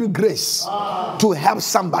grant me grace to help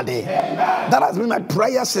somebody. That has been my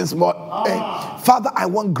prayer since more. Father, I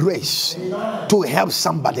want grace to help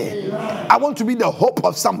somebody. I want to be the hope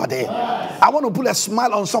of somebody. I want to put a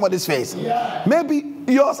smile on somebody's face. Maybe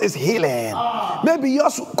yours is healing. Maybe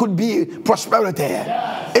yours could be prosperity.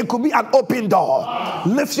 It could be an open door.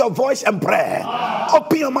 Lift your voice and pray.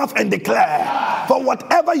 Open your mouth and declare, for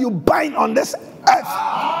whatever you bind on this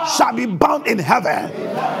earth shall be bound in heaven.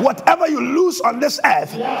 Whatever you loose on this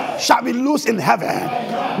earth shall be loose in heaven.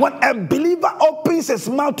 When a believer opens his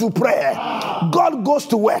mouth to pray, God goes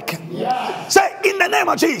to work. Say, in the name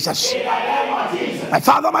of Jesus. My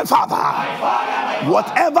Father,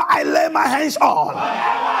 whatever I lay my hands on,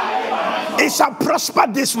 it shall prosper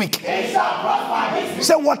this week.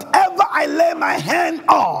 Say, whatever I lay my hand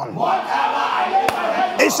on,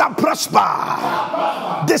 it shall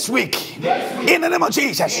prosper this week. In the name of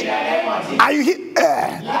Jesus. Are you here?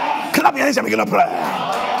 Clap your hands and begin to pray.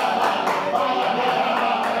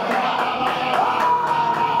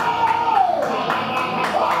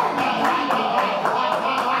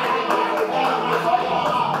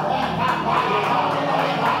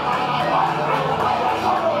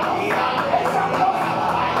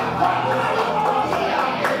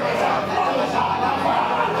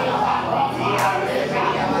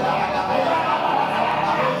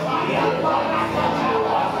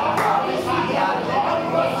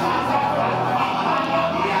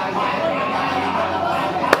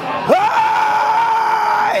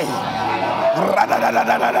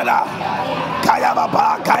 Kaya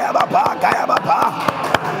baba, kaya baba, kaya baba.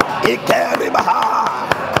 Ikeri baha.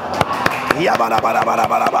 Yabara bara bara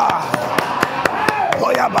bara bara.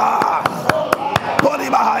 Oyaba. Bori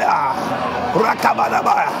bahaya. Rakabada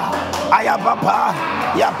baya. Ayabapa,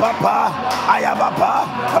 Yapapa, Ayabapa,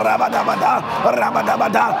 Rabadabada,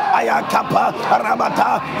 Rabadabada, Ayakapa,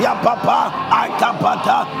 Rabata, Yapapa,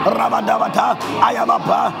 Akapata, Rabadabata,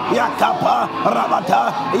 Ayabapa, Yakapa,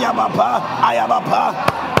 Rabata, Yabapa, Ayabapa.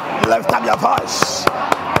 Lift up your voice.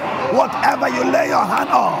 Whatever you lay your hand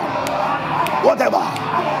on, whatever,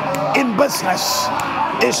 in business,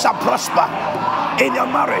 it shall prosper. In your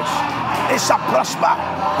marriage, it shall prosper.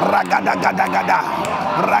 Ragada gada gada,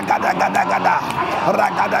 ragada gada gada,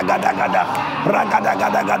 ragada gada gada, ragada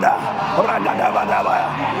gada gada, ragada gada gada.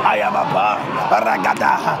 Ayabapa,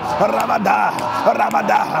 ragada, rabada,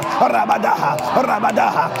 rabada, rabada, rabada,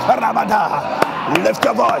 rabada. Lift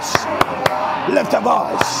your voice. Lift your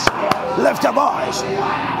voice. Lift your voice.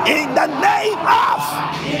 In the name of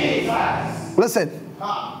Jesus. Listen,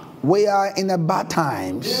 we are in a bad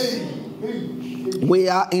times. We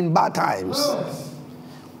are in bad times.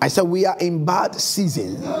 I said we are in bad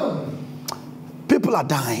season. People are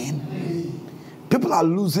dying. People are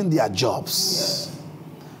losing their jobs.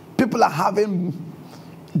 People are having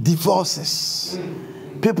divorces.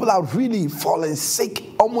 People are really falling sick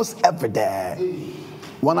almost every day.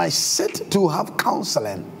 When I sit to have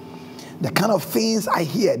counseling, the kind of things I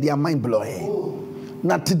hear, they are mind-blowing.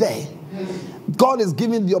 Now today, God is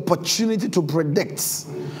giving the opportunity to predict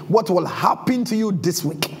what will happen to you this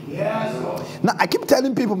week. Yes, now, I keep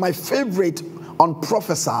telling people my favorite on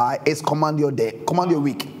Prophesy is Command Your Day, Command Your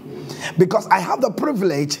Week. Because I have the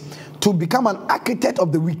privilege to become an architect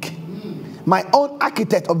of the week. My own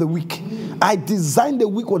architect of the week. I design the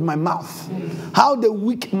week with my mouth. How the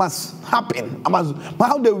week must happen.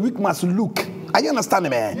 How the week must look. Are you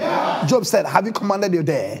understanding me? Yeah. Job said, have you commanded your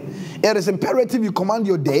day? It is imperative you command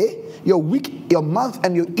your day, your week, your month,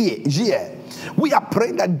 and your year. We are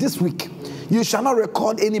praying that this week, you shall not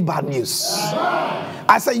record any bad news.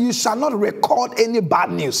 I say you shall not record any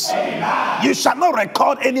bad news. You shall not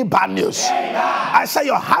record any bad news. I say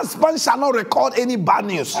your husband shall not record any bad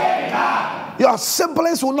news. Your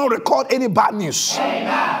siblings will not record any bad news.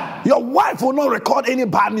 Your wife will not record any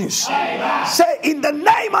bad news. Say in the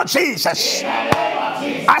name of Jesus.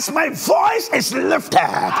 As my voice is lifted,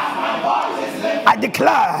 I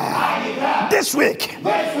declare this week,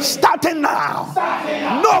 starting now,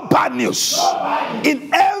 no bad news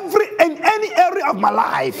in any area of my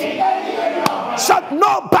life. Shout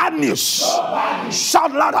no bad news.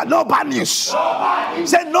 Shout louder, no bad news.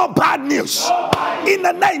 Say no bad news. In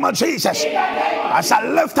the name of Jesus, I shall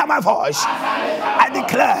lift up my voice. I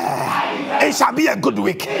declare it shall be a good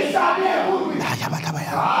week.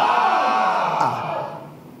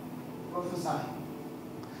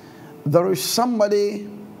 There is somebody,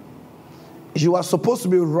 you are supposed to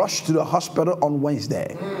be rushed to the hospital on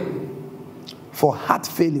Wednesday for heart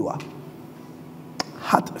failure.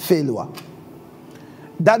 Heart failure.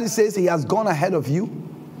 Daddy says he has gone ahead of you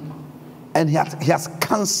and he has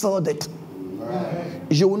cancelled it.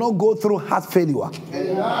 You will not go through heart failure.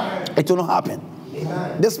 It will not happen.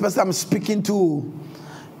 This person I'm speaking to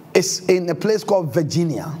is in a place called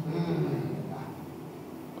Virginia.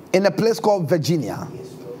 In a place called Virginia.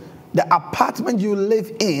 The apartment you live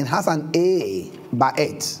in has an A by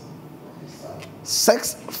 8.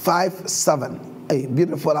 657. A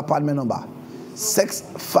beautiful apartment number.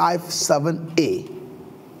 657A.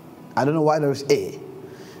 I don't know why there is A.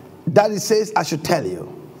 Daddy says I should tell you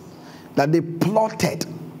that they plotted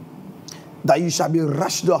that you shall be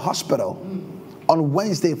rushed to the hospital on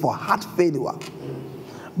Wednesday for heart failure.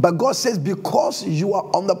 But God says because you are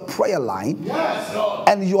on the prayer line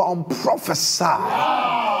and you are on Prophesy,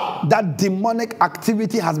 that demonic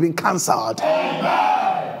activity has been cancelled.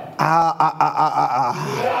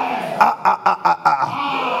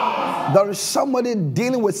 There is somebody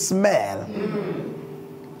dealing with smell.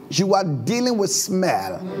 You are dealing with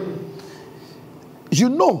smell. You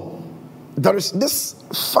know, there is this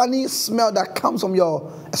funny smell that comes from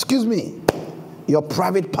your, your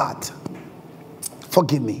private part.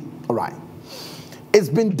 Forgive me. All right. It's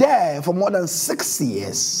been there for more than 6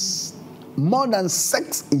 years. More than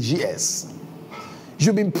 6 years.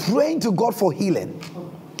 You've been praying to God for healing.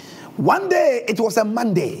 One day, it was a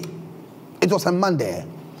Monday. It was a Monday.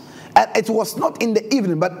 And it was not in the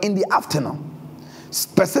evening, but in the afternoon.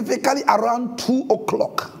 Specifically around 2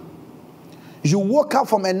 o'clock. You woke up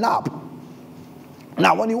from a nap.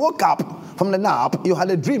 Now, when you woke up from the nap, you had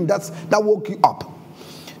a dream that woke you up.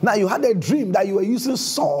 Now, you had a dream that you were using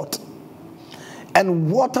salt and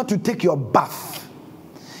water to take your bath.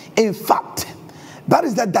 In fact, that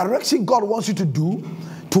is the direction God wants you to do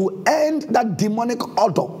to end that demonic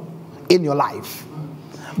odor in your life.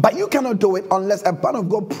 But you cannot do it unless a man of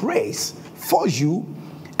God prays for you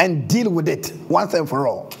and deal with it once and for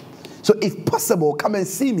all. So if possible, come and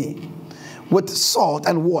see me with salt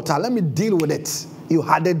and water. Let me deal with it. You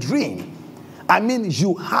had a dream. I mean,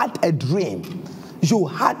 you had a dream. You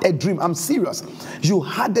had a dream. I'm serious. You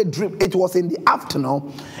had a dream. It was in the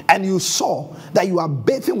afternoon, and you saw that you are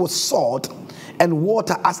bathing with salt and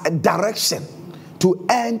water as a direction to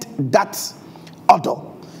end that odor.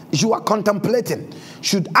 You are contemplating.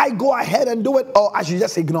 Should I go ahead and do it, or I should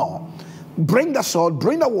just ignore? Bring the salt,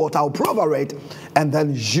 bring the water, I'll provide it, and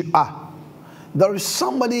then there is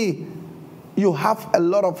somebody, you have a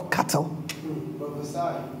lot of cattle.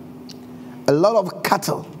 A lot of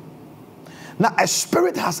cattle. Now a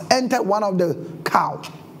spirit has entered one of the cow.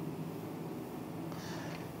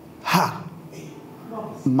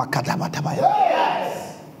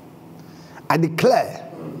 Yes. I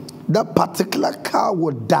declare that particular cow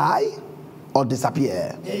will die or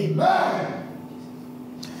disappear. Amen.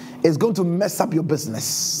 It's going to mess up your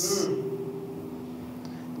business.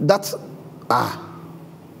 That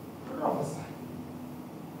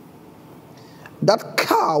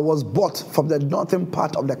cow was bought from the northern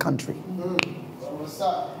part of the country.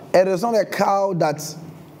 It is not a cow that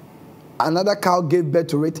another cow gave birth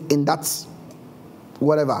to it in that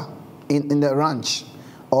whatever, in the ranch,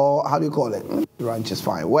 or how do you call it? Ranch is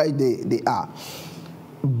fine, where they are.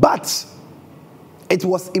 But it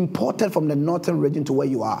was imported from the northern region to where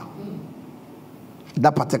you are.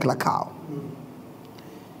 That particular cow.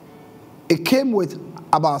 It came with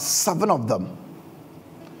about 7 of them.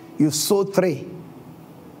 You sold 3.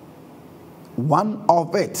 One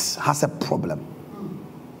of it has a problem.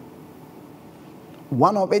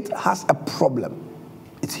 One of it has a problem.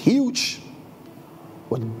 It's huge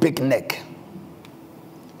with big neck.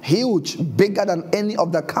 Huge, bigger than any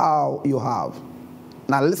of the cow you have.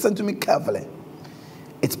 Now listen to me carefully.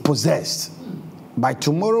 It's possessed. By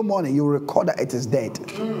tomorrow morning, you record that it is dead.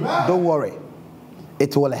 Don't worry.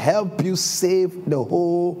 It will help you save the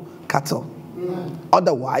whole cattle.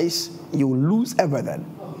 Otherwise, you lose everything.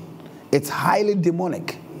 It's highly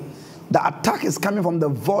demonic. The attack is coming from the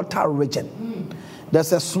Volta region.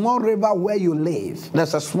 There's a small river where you live.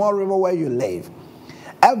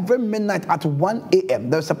 Every midnight at 1 a.m.,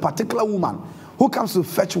 there's a particular woman who comes to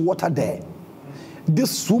fetch water there.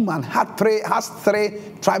 This woman has 3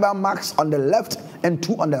 tribal marks on the left and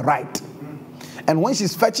 2 on the right. And when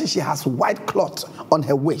she's fetching, she has white cloth on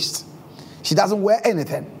her waist. She doesn't wear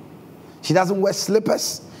anything. She doesn't wear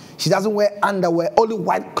slippers. She doesn't wear underwear, only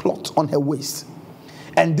white cloth on her waist.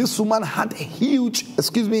 And this woman had huge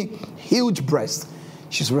breast.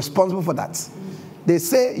 She's responsible for that. They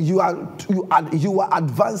say you are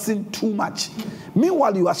advancing too much.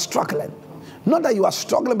 Meanwhile, you are struggling. Not that you are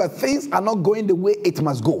struggling, but things are not going the way it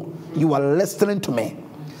must go. You are listening to me.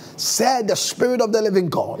 Say the Spirit of the living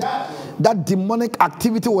God. That demonic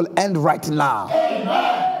activity will end right now.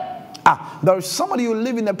 Amen. There is somebody who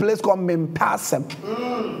live in a place called Mempasem.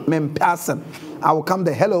 Mempasem. I will come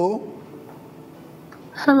there. Hello.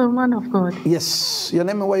 Hello, man of God. Yes. Your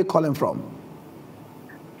name and where are you calling from?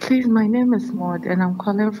 Please, my name is Maud and I'm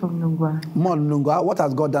calling from Nungwa. Maud Nungwa, what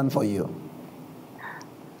has God done for you?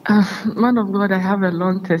 Man of God, I have a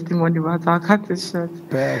long testimony, but I'll cut it short.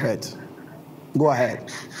 Perfect. Go ahead.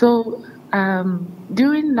 So,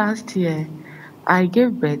 during last year, I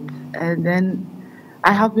gave birth, and then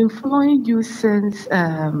I have been following you since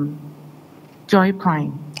Joy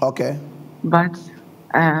Prime. Okay. But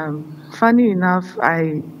funny enough,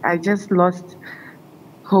 I just lost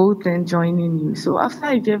hope in joining you. So after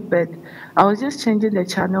I gave birth, I was just changing the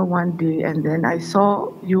channel one day, and then I saw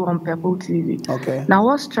you on Purple TV. Okay. Now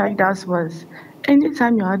what struck us was,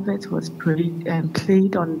 anytime your advert was played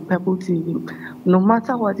on Purple TV, no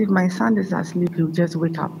matter what, if my son is asleep, he'll just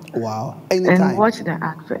wake up. Wow. Anytime. And watch the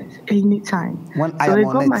advert anytime. When I so am it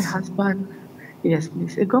on got it. my husband, yes,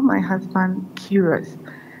 please. It got my husband curious.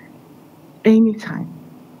 Anytime.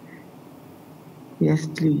 Yes,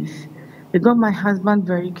 please. It got my husband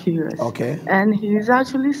very curious. Okay. And he's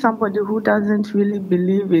actually somebody who doesn't really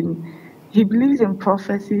believe in, he believes in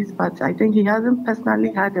prophecies, but I think he hasn't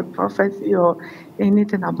personally had a prophecy or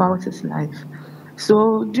anything about his life.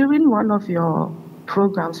 So during one of your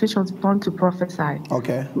programs, which was Born to Prophesy,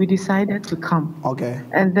 okay, we decided to come. Okay.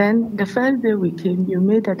 And then the first day we came, you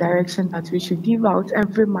made a direction that we should give out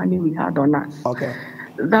every money we had on us. Okay.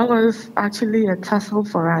 That was actually a tussle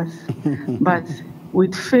for us. But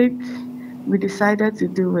with faith, we decided to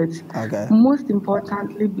do it. Okay. Most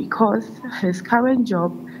importantly, because his current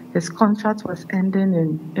job his contract was ending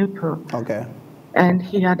in April. Okay. And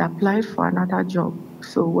he had applied for another job.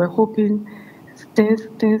 So we're hoping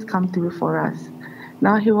things come through for us.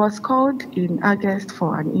 Now, he was called in August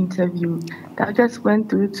for an interview. The August went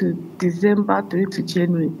through to December, through to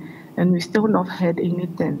January, and we still not heard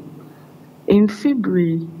anything. In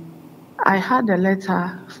February, I had a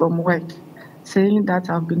letter from work saying that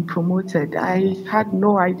I've been promoted. I had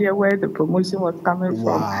no idea where the promotion was coming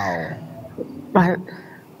from. But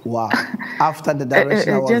wow. After the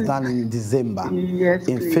direction was done in December, yes,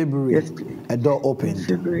 in please. February, Yes, please. a door opened. In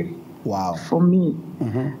February. Wow. For me.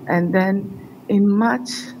 And then in March,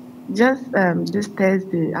 just this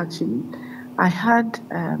Thursday, actually, I had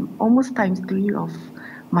almost ×3 of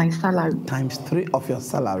my salary. ×3 of your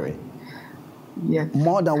salary? Yes.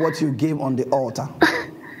 More than what you gave on the altar?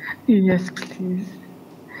 Yes, please.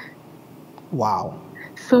 Wow.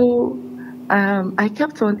 So I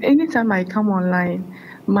kept on, anytime I come online,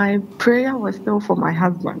 my prayer was still for my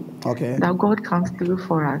husband. Okay. That God comes through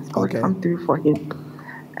for us. God comes through for him.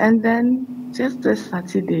 And then just this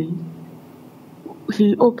Saturday,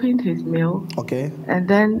 he opened his mail. Okay. And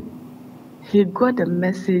then he got a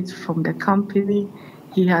message from the company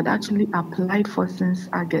he had actually applied for since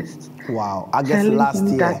August. Wow. August last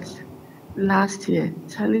year. Last year,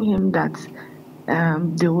 telling him that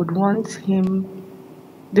they would want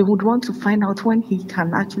to find out when he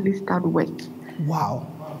can actually start work. Wow.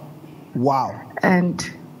 Wow. And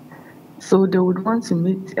so they would want to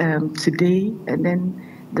meet today and then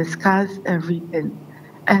discuss everything.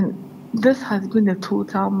 And this has been a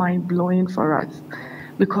total mind-blowing for us,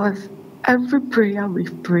 because every prayer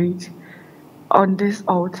we've prayed on this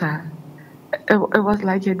altar, it was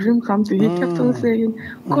like a dream come true. He kept on saying,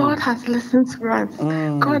 God has listened to us.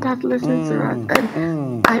 God has listened to us.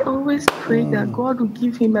 And I always pray that God would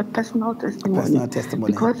give him a personal testimony.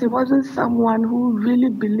 Because he wasn't someone who really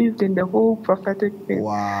believed in the whole prophetic thing.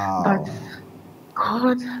 Wow. But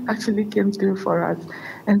God actually came through for us.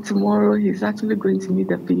 And tomorrow he's actually going to meet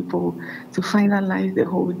the people to finalize the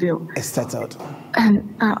whole deal. It's settled. And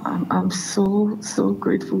I'm so, so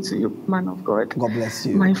grateful to you, man of God. God bless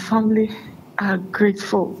you. My family are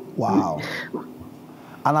grateful. Wow.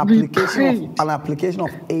 An application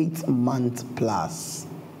of 8 months plus.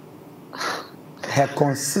 Her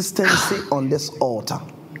consistency on this altar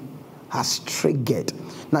has triggered.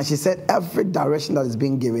 Now, she said every direction that is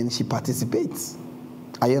being given, she participates.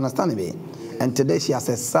 Are you understanding me? And today she has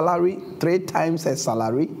a salary, 3 times her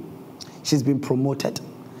salary. She's been promoted.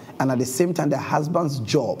 And at the same time, the husband's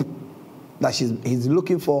job that he's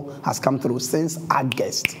looking for has come through since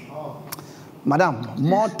August. Madam,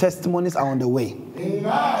 more testimonies are on the way.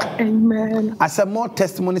 Amen. I said more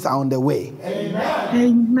testimonies are on the way.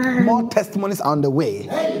 Amen. More testimonies are on the way.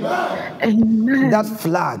 Amen. That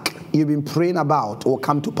flag you've been praying about will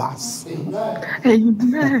come to pass. Amen.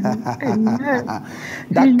 Amen.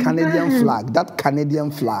 That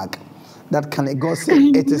Canadian flag, God said,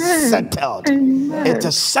 it is settled. Amen. It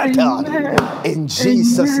is settled. Amen. In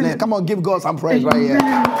Jesus' name. Come on, give God some praise right here.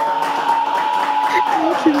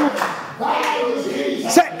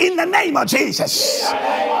 Say, in the name of Jesus,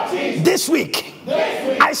 this week,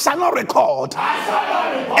 I shall not record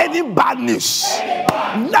any bad news.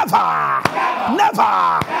 Never.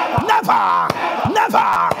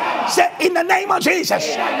 Say, in the name of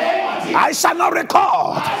Jesus, I shall not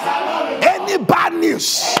record any bad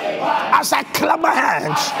news. As I clap my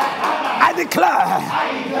hands, I declare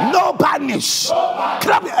no bad news.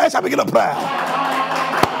 Clap your hands and begin to pray.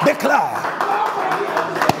 Declare.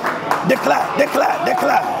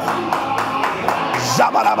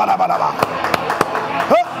 Zabarabarabara.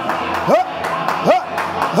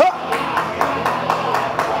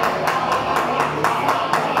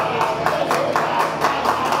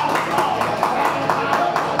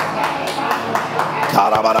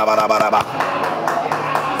 Karabarabaraba.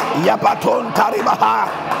 Yapaton taribaha.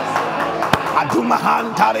 Adumahan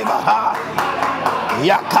taribaha.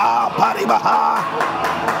 Yaka paribaha.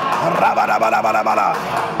 Rabarabarabara.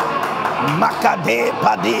 Makade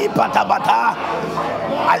padi patabata.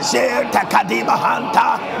 Azer takadi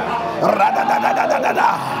mahanta. Radadadadadada.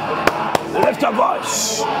 Lift a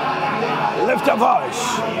voice. Lift a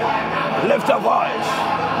voice. Lift a voice.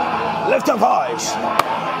 Lift a voice.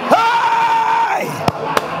 Hey!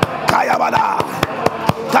 Kayabada.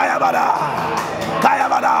 Kayabada.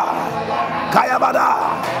 Kayabada. Kayabada.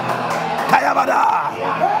 Kayabada.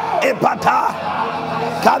 Epata.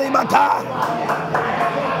 Karimata.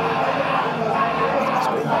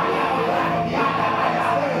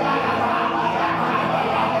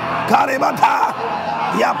 Karimata,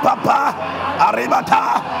 ya papa,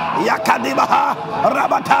 aribata, Yakadibaha,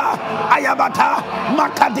 Rabata, Ayabata,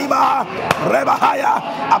 Makadiba, Rebahaya,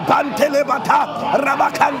 Abantelebata,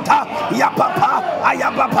 Rabakanta, Yapapa,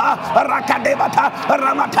 Ayabapa, Rakadebata,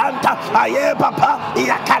 Ramatanta, Ayebapa,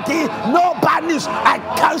 Yakati. No bad news. I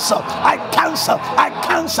cancel. I cancel. I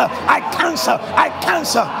cancel. I cancel. I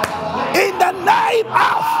cancel. In the name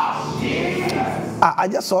of. I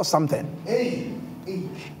just saw something.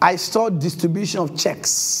 I saw distribution of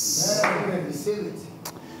checks.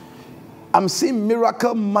 I'm seeing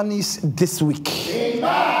miracle monies this week.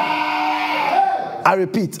 I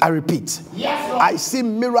repeat. Yes, I see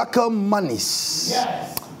miracle monies.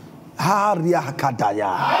 Yes.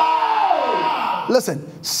 Listen,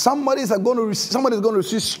 somebody's going to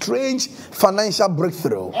receive strange financial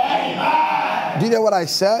breakthrough. Amen. Do you hear what I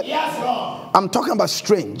said? Yes, Lord. I'm talking about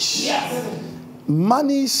strange. Yes.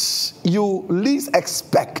 Monies you least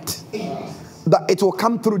expect that it will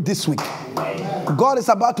come through this week. God is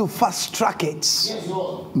about to fast track it.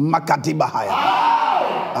 Makadibahaya,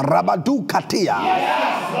 Rabadu Katia,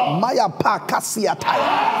 Maya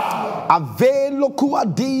Pakasiataya, Avelokua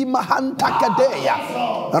di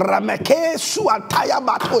Mahantakadeya, Rameke Suataya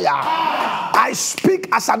Batoya. I speak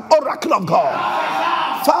as an oracle of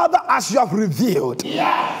God. Father, as you have revealed,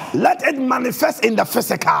 let it manifest in the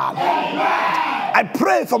physical. I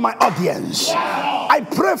pray for my audience. I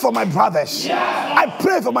pray for my brothers. I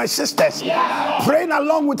pray for my sisters. Praying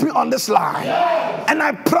along with me on this line. And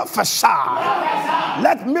I prophesy.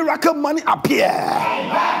 Let miracle money appear.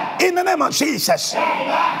 In the name of Jesus.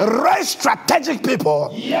 Raise strategic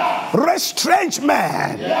people. Raise strange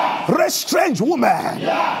men. Raise strange women.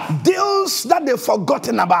 Deals that they've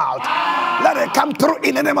forgotten about. Let it come through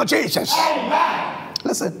in the name of Jesus.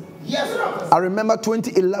 Listen. I remember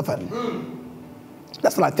 2011.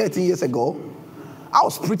 That's like 13 years ago. I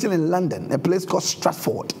was preaching in London, a place called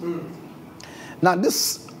Stratford. Now,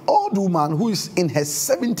 this old woman who is in her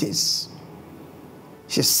 70s,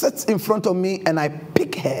 she sits in front of me and I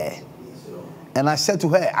pick her. And I said to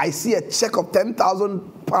her, I see a check of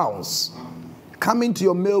 £10,000 coming to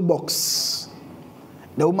your mailbox.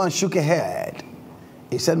 The woman shook her head.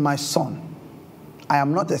 He said, my son, I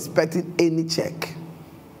am not expecting any check.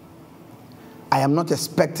 I am not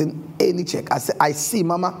expecting any check. I said, I see,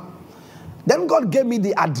 Mama. Then God gave me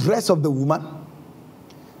the address of the woman,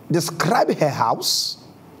 described her house,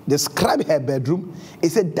 described her bedroom. He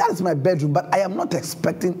said, that is my bedroom, but I am not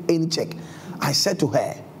expecting any check. I said to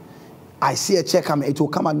her, I see a check coming. It will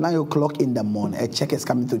come at 9 o'clock in the morning. A check is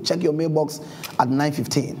coming through. Check your mailbox at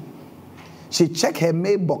 9:15. She checked her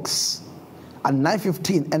mailbox at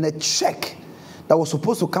 9:15, and a check that was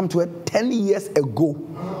supposed to come to her 10 years ago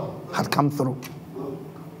had come through.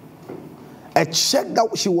 A check that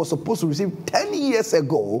she was supposed to receive 10 years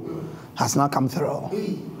ago has now come through.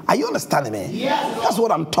 Are you understanding me? Yes. That's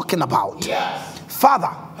what I'm talking about. Yes.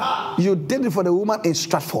 Father, you did it for the woman in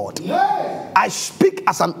Stratford. Yes. I speak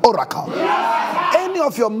as an oracle. Yes. Any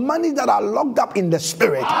of your money that are locked up in the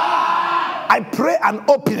spirit, I pray and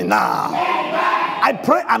open it now. Amen. I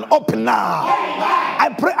pray and open now. Amen. I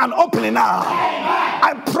pray and open it now. Amen.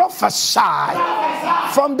 I prophesy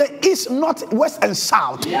from the east, north, west, and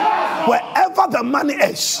south. Yes. Wherever the money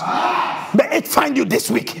is, yes, may it find you this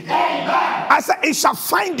week. Amen. I said it shall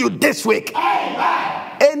find you this week.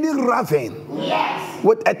 Amen. Any raven, yes,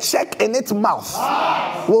 with a check in its mouth,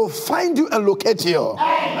 yes, will find you and locate you.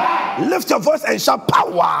 Amen. Lift your voice and shout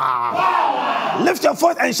power. Power. Lift your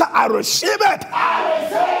voice and shout, I receive it. I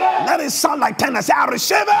receive it. Let it sound like 10 and say, I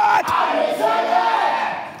receive it. I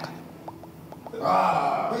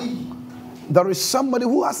receive it. There is somebody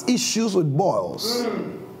who has issues with boils.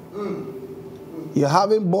 You're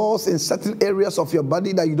having boils in certain areas of your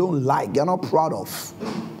body that you don't like, you're not proud of.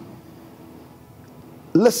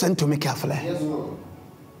 Listen to me carefully. Yes, Lord.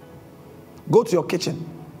 Go to your kitchen.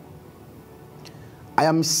 I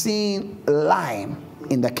am seeing lime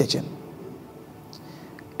in the kitchen.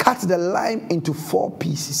 Cut the lime into 4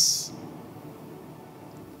 pieces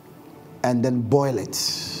and then boil it.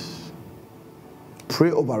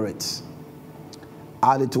 Pray over it.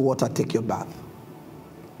 Add it to water, take your bath.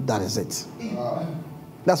 That is it.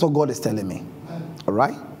 That's what God is telling me. All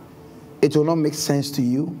right? It will not make sense to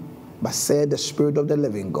you, but say the Spirit of the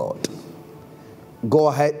living God. Go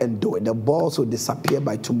ahead and do it. The balls will disappear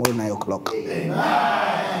by tomorrow 9 o'clock.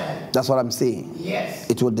 That's what I'm saying. Yes.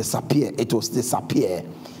 It will disappear. It will disappear.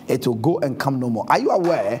 It will go and come no more. Are you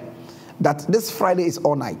aware that this Friday is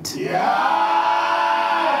all night? Yeah.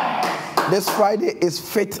 This Friday is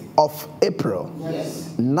 5th of April.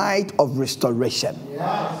 Yes. Night of restoration.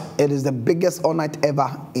 Yes. It is the biggest all night ever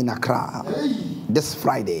in Accra. this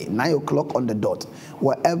Friday, 9 o'clock on the dot.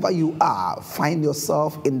 Wherever you are, find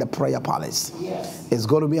yourself in the prayer palace. Yes. It's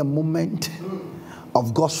going to be a moment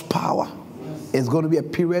of God's power. It's going to be a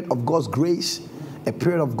period of God's grace, a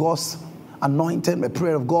period of God's anointing, a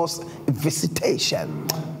period of God's visitation.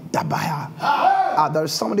 There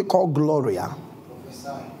is somebody called Gloria.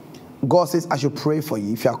 God says I should pray for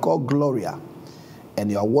you. If you are called Gloria and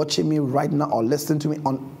you are watching me right now or listening to me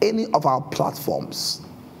on any of our platforms,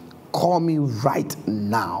 call me right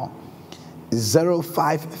now.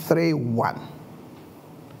 0531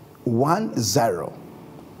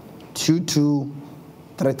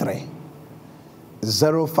 102233.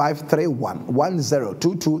 0531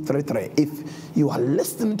 102233. If you are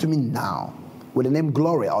listening to me now with the name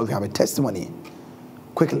Gloria, or if you have a testimony,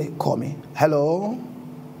 quickly call me. Hello.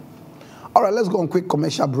 All right, let's go on quick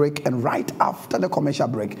commercial break, and right after the commercial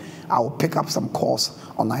break, I will pick up some calls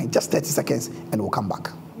online. Just 30 seconds, and we'll come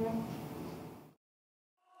back.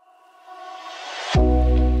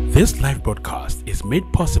 This live broadcast is made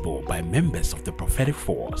possible by members of the Prophetic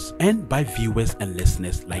Force and by viewers and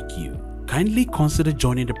listeners like you. Kindly consider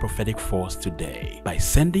joining the Prophetic Force today by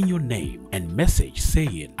sending your name and message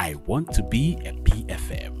saying, I want to be a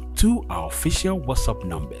PFM, to our official WhatsApp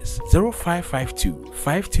numbers 0552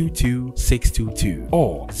 522 622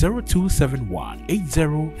 or 0271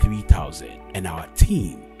 803000, and our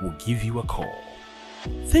team will give you a call.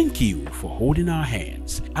 Thank you for holding our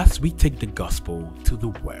hands as we take the gospel to the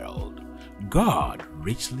world. God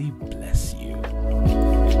richly bless you.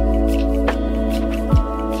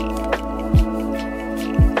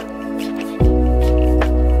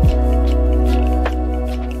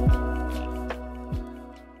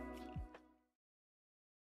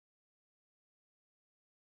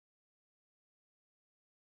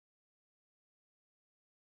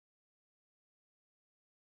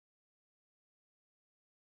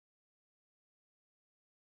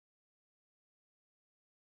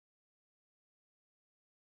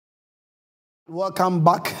 Welcome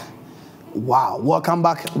back. Wow, welcome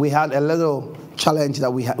back. We had a little challenge that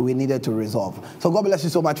we needed to resolve. So God bless you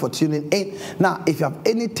so much for tuning in. Now, if you have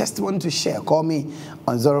any testimony to share, call me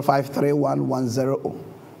on 0531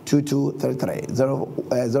 102233.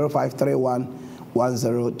 0531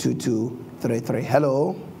 102233.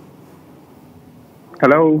 Hello.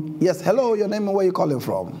 Hello. Yes, hello. Your name and where are you calling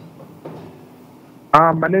from?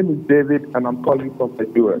 My name is David, and I'm calling from the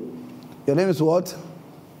US. Your name is what?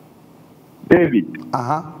 David.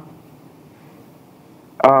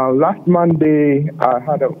 Last Monday, I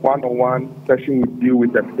had a one-on-one session with you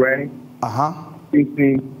with a friend.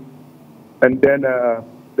 And then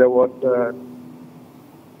there was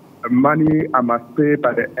money I must pay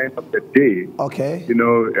by the end of the day. Okay. You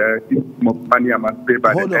know, money I must pay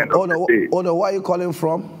by the end of the day. Hold on, where are you calling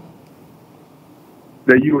from?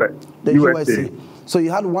 The US. The USA. So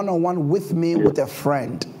you had one-on-one with me with a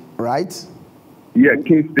friend, right? Yeah,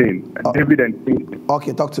 Kingston, David and Kingston.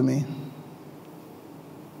 Okay, talk to me.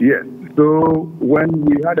 Yes. So when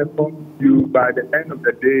we had a phone with you, by the end of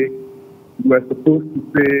the day, I was supposed to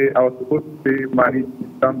pay money to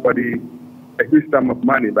somebody, a huge sum of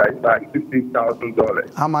money, by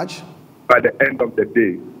 $15,000. How much? By the end of the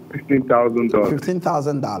day, $15,000.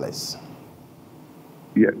 $15,000.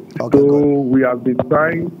 Yes. Okay, so good. We have been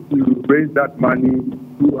trying to raise that money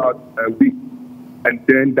throughout a week. And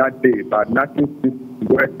then that day, but nothing seems to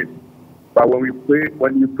be working. But when you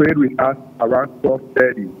prayed with us around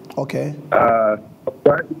 12:30, okay,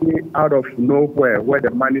 apparently out of nowhere, where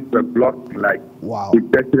the monies were blocked, like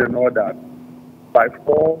rejection and all that, by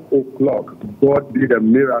 4 o'clock, God did a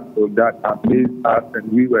miracle that amazed us,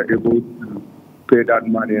 and we were able to pay that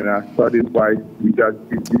money. And I thought it wise we just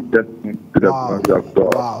give this testimony to the glory of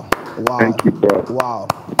God. Wow! Thank you, God. Wow!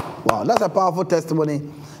 That's a powerful testimony.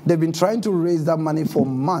 They've been trying to raise that money for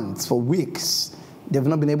months, for weeks. They've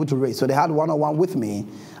not been able to raise. So they had one-on-one with me.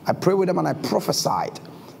 I prayed with them and I prophesied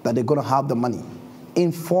that they're going to have the money.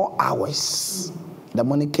 In 4 hours, the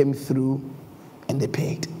money came through and they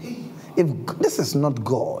paid. If this is not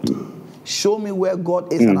God, show me where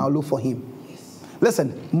God is and I'll look for him.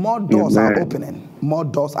 Listen, more doors are opening. More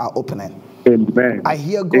doors are opening. Amen. I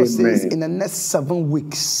hear God says in the next 7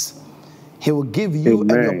 weeks, he will give you and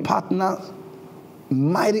your partner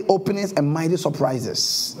mighty openings and mighty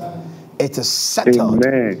surprises. It is settled.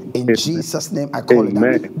 In Jesus' name, I call it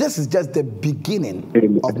that. This is just the beginning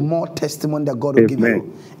of more testimony that God will give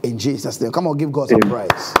you. In Jesus' name. Come on, give God some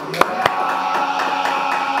praise.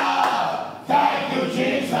 Thank you,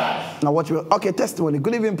 Jesus. Now watch me. Okay, testimony.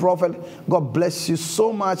 Good evening, Prophet. God bless you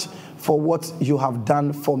so much for what you have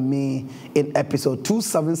done for me in episode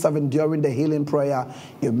 277 during the healing prayer.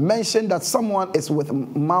 You mentioned that someone is with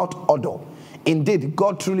mouth odor. Indeed,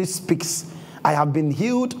 God truly speaks. I have been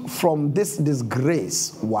healed from this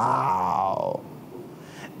disgrace. Wow.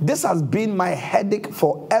 This has been my headache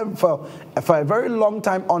for a very long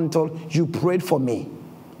time until you prayed for me.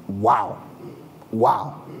 Wow.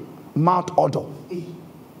 Wow. Mouth odor.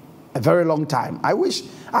 A very long time. I wish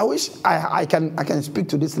I can speak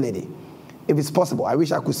to this lady. If it's possible, I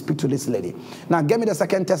wish I could speak to this lady. Now, give me the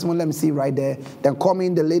second testimony. Let me see right there. Then call me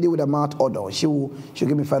the lady with the mouth odor. She'll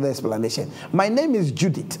give me further explanation. My name is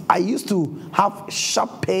Judith. I used to have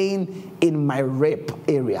sharp pain in my rib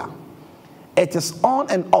area. It is on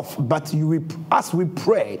and off, but as we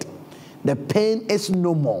prayed, the pain is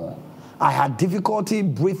no more. I had difficulty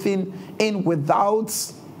breathing in without,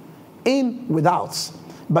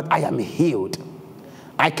 but I am healed.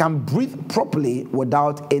 I can breathe properly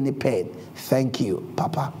without any pain. Thank you,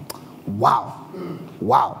 Papa. Wow.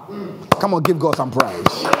 Wow. Come on, give God some praise.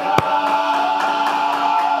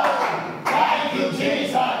 Thank you,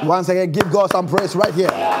 Jesus. Once again, give God some praise right here.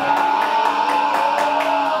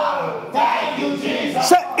 Thank you, Jesus.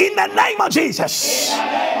 Say, in the name of Jesus.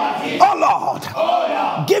 Oh Lord,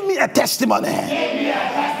 give me a testimony.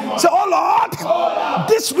 Say, oh Lord,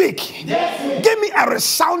 this week, give me a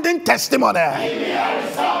resounding testimony.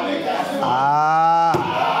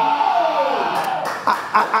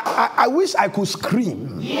 I wish I could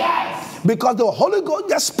scream. Yes. Because the Holy Ghost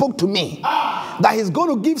just spoke to me that he's going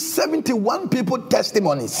to give 71 people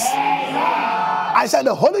testimonies. I said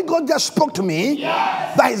the Holy Ghost just spoke to me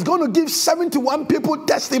that he's going to give 71 people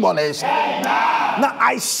testimonies. Now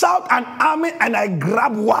I shout an army and I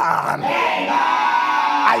grab one.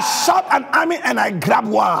 I shout an army and I grab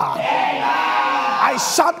one. I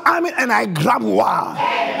shout army and I grab one.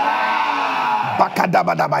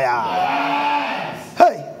 Bakadabadabaya.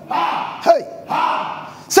 Hey.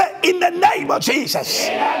 Say, in the name of Jesus.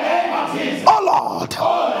 Oh Lord,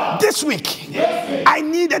 this week, I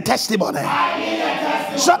need a testimony.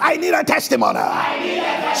 So I need a testimony.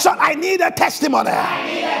 So I need a testimony.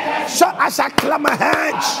 So as I clap my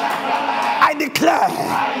hands, I declare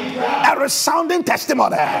a resounding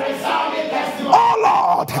testimony. Oh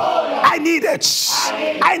Lord, I need it.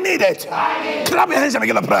 I need it. Clap your hands and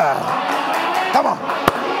begin to pray. Come on.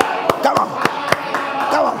 Come on.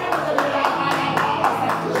 Come on.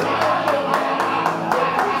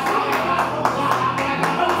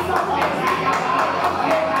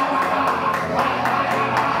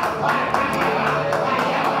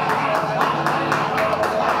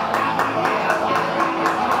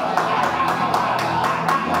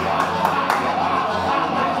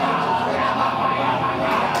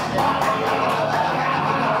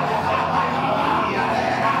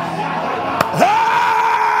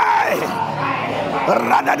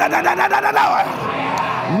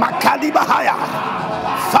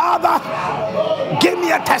 Father, give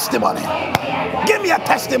me a testimony. Give me a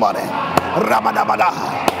testimony. Rabadabada,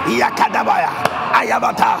 Yakadabaya,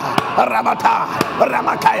 Ayabata, Ramata,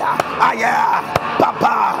 Ramakaya, Aya,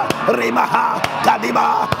 Papa, Rimaha,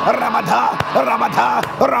 Kadiba, Ramata,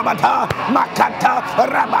 Makata,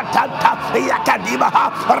 Ramatata, Yakadimaha,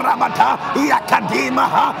 Ramata,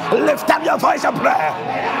 Yakadimaha. Lift up your voice and pray.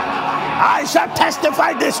 I shall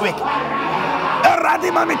testify this week.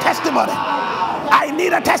 Radimami testimony. I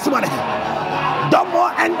need a testimony. Domo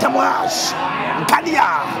entourage.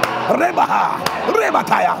 Kadia, Rebaha,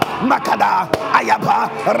 Rebataya, Makada, Ayapa,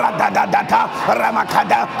 Radadadata,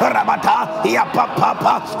 Ramakada, Ramata,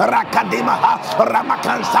 Yapapa, Rakadimaha,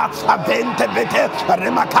 Ramakansa, Aventebete,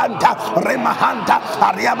 Remakanta, Remahanta,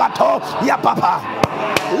 Ariabato, Yapapa.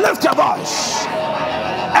 Lift your voice.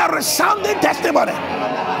 A resounding testimony.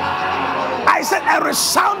 I said a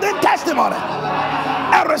resounding testimony.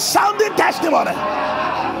 A resounding testimony.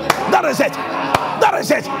 That is it. That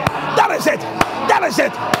is it. That is it. That is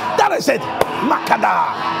it. That is it.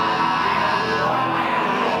 Makada.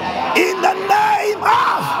 In the name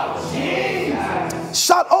of Jesus.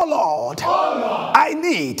 Shout, oh Lord, I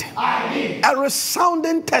need a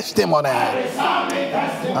resounding testimony.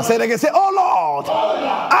 I say it again. Say, oh Lord,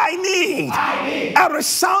 I need a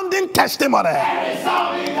resounding testimony.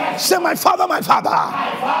 Say, my Father,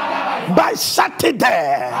 by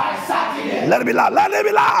Saturday. Let it be loud. Let it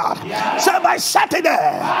be loud. Say, by Saturday,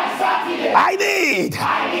 I need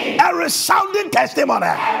a resounding testimony.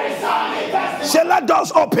 Say, let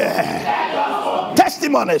doors open.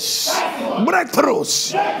 Testimonies,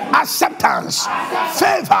 breakthroughs, acceptance,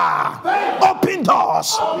 favor, open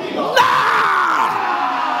doors. Now!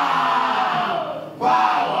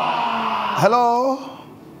 Hello?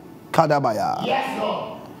 Kadabaya. Yes,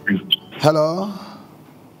 Lord. Hello?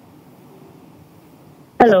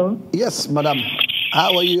 Hello. Yes, madam.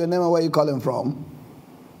 How are you? Your name and where are you calling from?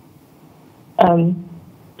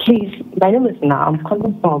 Please, my name is Na. I'm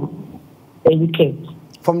calling from the UK.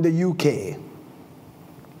 From the UK?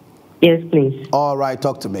 Yes, please. All right,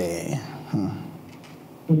 talk to me.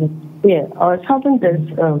 Yeah, I was having this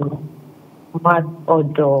mad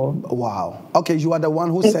odor. Wow. Okay, you are the one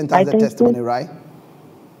who sent us the testimony, right?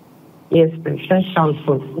 Yes, please.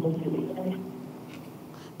 Childhood.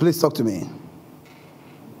 Please talk to me.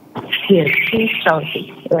 Yes, since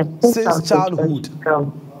childhood. Since childhood.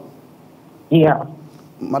 Yeah.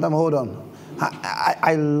 Madam, hold on.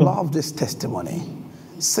 I love this testimony.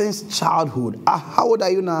 Since childhood. How old are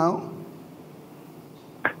you now?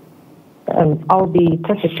 I'll be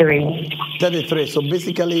 33. 33. So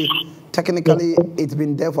basically, technically, it's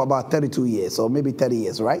been there for about 32 years, or maybe 30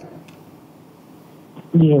 years, right?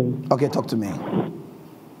 Yes. Okay, talk to me.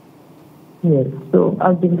 Yes. So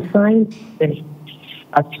I've been trying.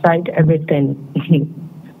 I've tried everything.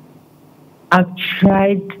 I've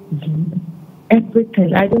tried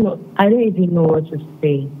everything. I don't know. I don't even know what to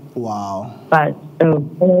say. Wow. But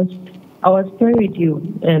I was praying with you,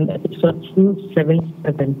 episode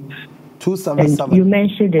 277. 277. And you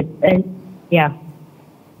mentioned it, and yeah.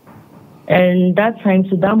 And that time,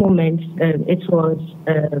 to that moment, it was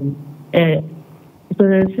a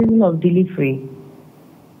season of delivery.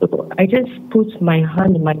 So I just put my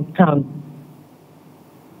hand in my tongue.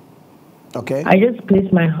 Okay. I just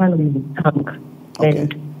placed my hand on my tongue,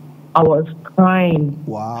 and I was crying.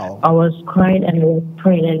 Wow. I was crying and I was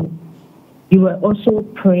praying, and you were also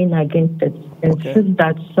praying against it. And since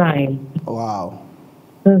that time, wow.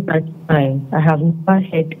 Since that time, I have never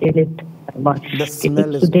heard anything about the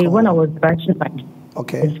smell is today gone. When I was brushing my teeth.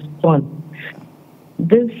 Okay.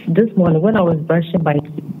 This morning when I was brushing my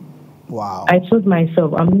teeth. Wow. I told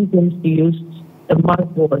myself I'm not going to use a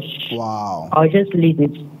mouthwash. Wow. I'll just leave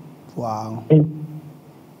it. Wow. And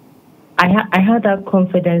I had that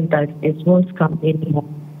confidence that it won't come anymore.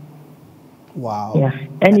 Wow. Yeah.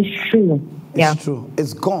 And it's true. It's true.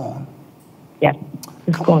 It's gone. Yeah.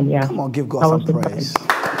 It's gone, yeah. Come on, give God some praise.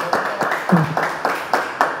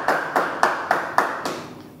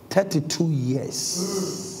 32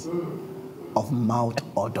 years of mouth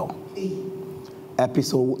odor.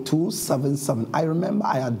 Episode 277. I remember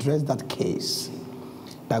I addressed that case.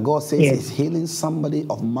 That God says is healing somebody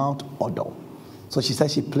of mouth odor. So she said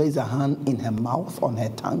she placed her hand in her mouth, on her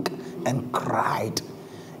tongue, and cried.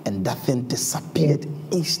 And that thing disappeared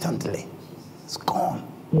instantly. It's gone.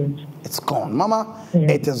 It's gone. Mama,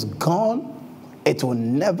 it is gone. It will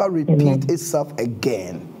never repeat itself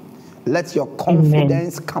again. Let your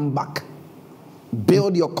confidence come back.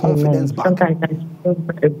 Build your confidence back.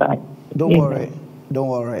 Don't worry. Don't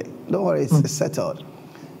worry. Don't worry. It's settled.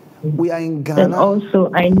 We are in Ghana. And also,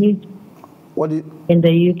 I need in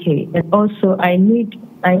the UK. And also, I need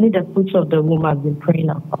the fruits of the womb I've been praying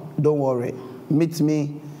about. Don't worry. Meet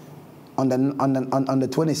me on the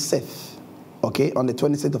 26th. Okay, on the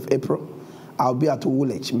 26th of April, I'll be at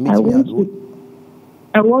Woolwich. I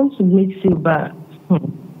want to meet you, but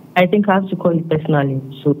I think I have to call you personally.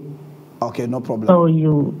 So. Okay, no problem. So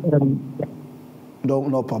you.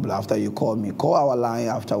 No problem. After you call me, call our line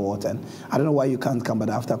afterwards, and I don't know why you can't come,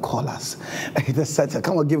 but after call us. It's settled.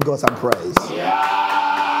 Come on, give God some praise.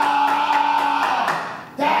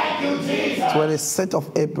 Thank you, Jesus. 26th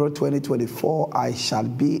of April 2024, I shall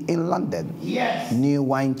be in London. Yes. New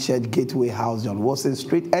Wine Church, Gateway House, John Wilson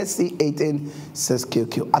Street, SC18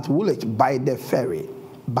 6QQ at Woolwich by the ferry.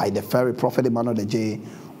 By the ferry, Prophet Emmanuel Adjei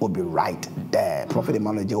will be right there. Prophet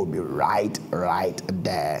Emmanuel Adjei will be right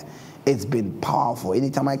there. It's been powerful.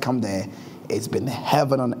 Anytime I come there, it's been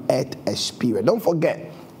heaven on earth experience. Don't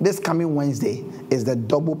forget, this coming Wednesday is the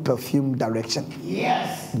double perfume direction.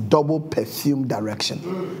 Yes. Double perfume direction.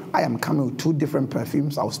 I am coming with 2 different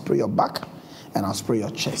perfumes. I'll spray your back and I'll spray your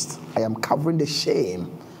chest. I am covering the shame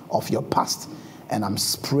of your past and I'm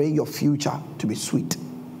spraying your future to be sweet.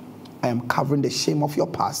 I am covering the shame of your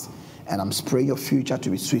past and I'm spraying your future to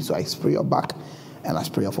be sweet. So I spray your back and I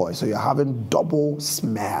spray your forehead. So you're having double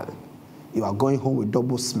smell. You are going home with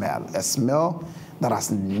double smell. A smell that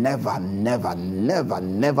has never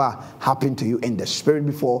happened to you in the spirit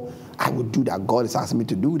before. I would do that. God is asking me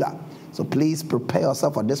to do that. So please prepare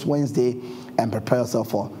yourself for this Wednesday and prepare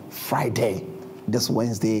yourself for Friday. This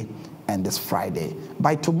Wednesday and this Friday.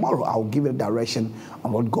 By tomorrow, I'll give you a direction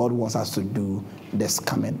on what God wants us to do this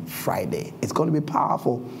coming Friday. It's going to be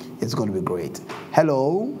powerful. It's going to be great.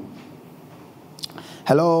 Hello.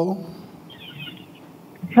 Hello.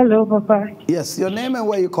 Hello, Papa. Yes, your name and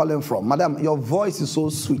where you're calling from. Madam, your voice is so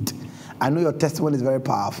sweet. I know your testimony is very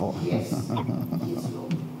powerful. Yes.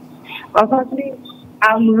 Papa, please,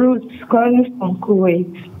 I'm Ruth, calling from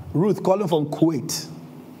Kuwait. Ruth, calling from Kuwait.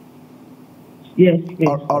 Yes.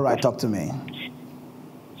 All right, talk to me.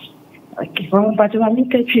 Okay. But I'm in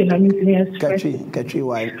Ketri,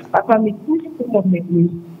 why? Papa, me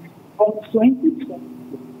on 2020.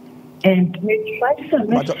 And me try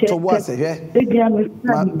to what say here?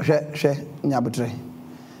 Nyabutre.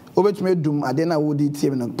 Obet me dum adena wodi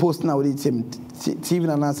team no post na wodi team TV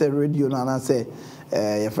na say radio na say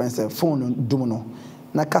your friend say phone dum no.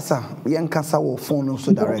 Na kasa yen kasa wo phone no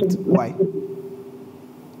so direct. Why?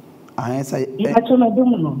 I say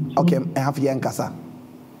okay, I have yen kasa.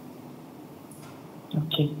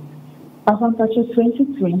 Okay. Papa,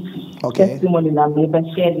 2020. Okay. Testimony na me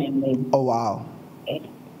share name. Oh wow.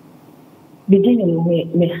 Beginning me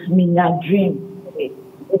dream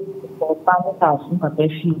for 5,000 Papa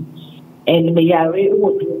fee and me are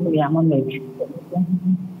me am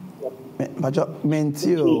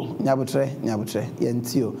mentio nyabutre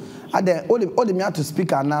yentio ade all me to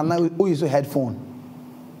speaker na who use headphone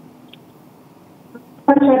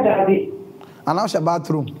and now your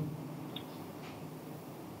bathroom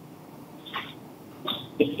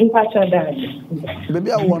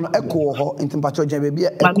baby I want echo ho inti mpacho je baby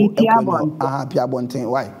echo pia bonten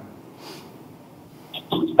why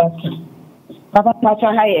okay Papa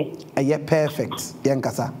mpacho haye yeah perfect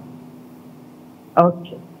yankasa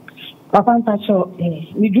okay Papa mpacho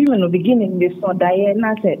we dream in the beginning they saw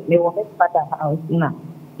Diana said they were father house na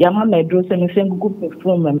yama medro se me sengu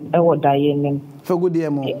perform e wo Diana for good day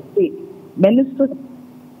mo minister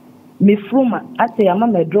me from ate ama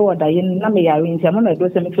me draw da yen na me yare nti ama me draw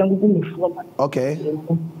se me fengu me from okay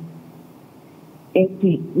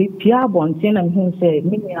enti me pia bonten na me hu se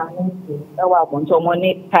me ni anu se e wa bonten omo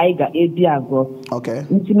ne tiger e di agro okay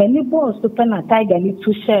nti me ni boss to pe na tiger ni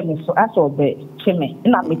to share me so aso be cheme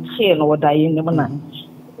na me che no da yen ni na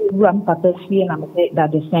ram papa fie na me say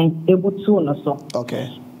that the sign able to no so okay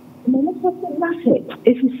me no so na say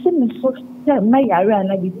if you see me so say me yare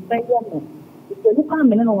na bi be ya look at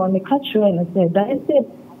me no one me catch you and said that I said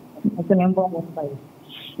I can remember what I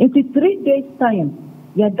in 3 days time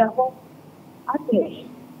ya da ho ate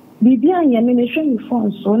bibia ya me show me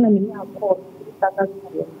phone so na me na call that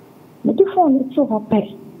me the phone so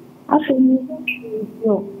happy I feel me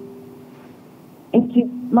yo enti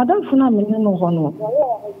madam funa me no ho no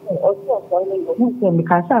o me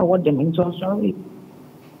ka sa what them into sorry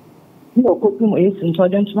no ko mo yesu so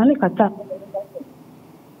don't man kata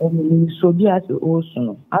so be as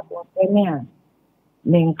also at one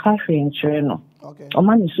men cafe in Chino. Okay. O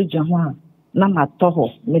man is Jahan, Namatoho,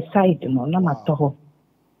 me side no, Namatoho.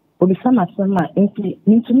 Obisama Sama,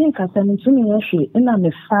 into me, Cassan, into me, actually, and I'm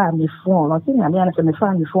a far me phone, or think I'm a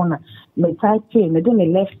far me phone, me type, me do me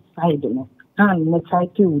left side, no, and me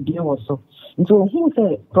type with you also. So who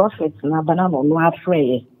say prophets na banana no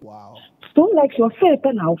afraid? Wow. So like your faith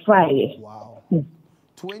and I'll fry. Wow.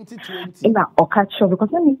 2020. In that catch because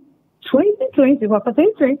I mean 2020, but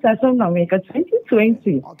 2020 I saw now make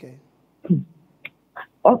 2020. Okay.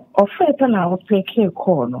 Or faith and I will take a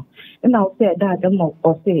call no. And I'll say that them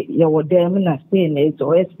or say you were there and I say it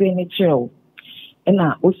or explain it you. And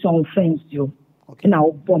I also offense you. Okay. And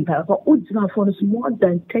I'll bump out for us more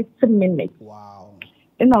than 30 minutes. Wow.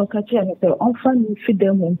 And I'll catch you and say, I'm finding feed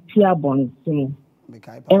them on Tia Bon thing.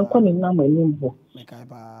 And calling now my limbo.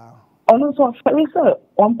 Also, sir,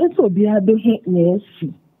 on this will be able to yes.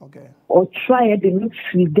 Okay. Or try the next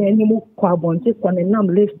feed anymore, quabon, take on a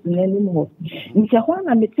number list anymore. Mr. Juan,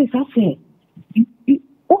 I'm a say,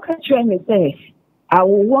 okay, try me say, I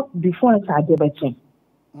will walk before I debating.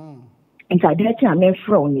 And I dare I'm a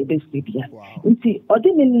from you this video. You see, or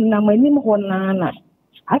didn't know my name one,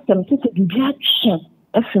 I can take a reaction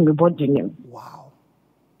from the body name. Wow.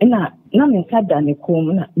 And I, nothing said than a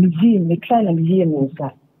comb, museum, me try and museum,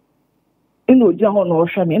 sir. You know, John or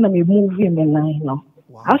Shami, and I'm a movie in the line now.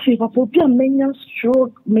 I feel for a many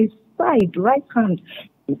stroke, my side, right hand.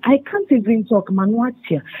 I can't even talk, man. What's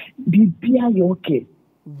here? Be you okay?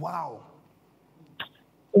 Wow.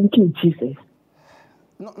 Thank you, Jesus.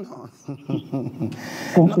 No.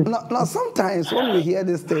 No, sometimes when we hear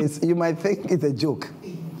these things, you might think it's a joke.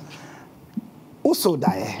 Also,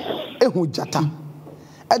 die. Ehu jata.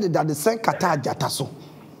 Edi that the same kata jata so.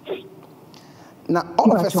 Now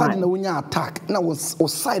all of a sudden when you attack, now was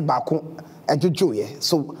side back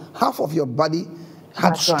so half of your body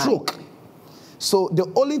had stroke. So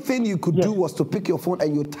the only thing you could do was to pick your phone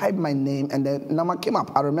and you type my name and the number came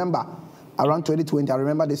up. I remember around 2020, I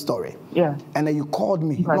remember this story. Yeah. And then you called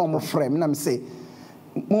me, no more friend, and I'm say,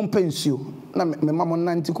 Mom pensio, na me mama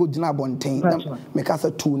 90 ko dina bonten, na me ka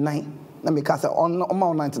say 29, na me ka say on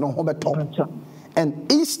 90 no ho beto.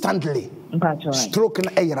 And instantly stroke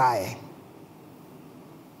na eyrae.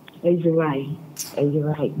 You're right. You're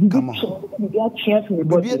right. Come on. Maybe I cheer for your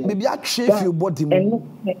body. Maybe I cheer for your body. Into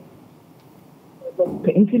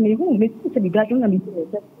me, who makes me got you and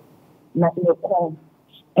not your call.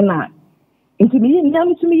 And I, into me,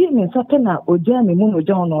 young to me, and something out, or Jamie Moon,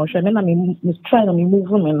 John, or Shannon, I mean, Miss Try to move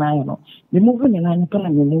him and I know. The moving and I'm going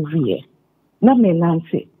to move here. Not me,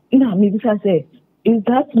 Nancy. No, maybe I say, is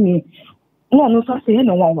that me? No, no, I say,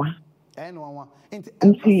 no one. Ever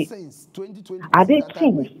since 2020, I did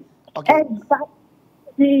think.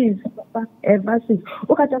 Ever since.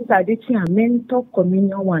 Okay, I did see a mental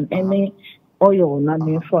communion one, and oil, not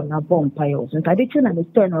me for a bomb piles. And I did see a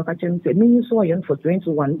turn of a chance, means oil for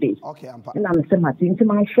 21 days. Okay, and I'm saying to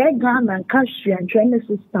my share gun and cash and train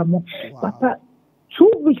system. Papa,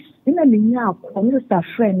 2 weeks in a minute, I'm just a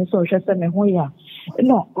friend, so just a hoya.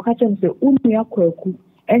 No, okay, I say, Umia Kwaku.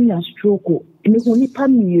 Enya stroke emi ho nipa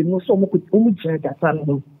mienu so mo jira data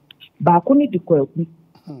no ba ko ni dikwa ku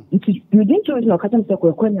nti you didn't choose no kata mse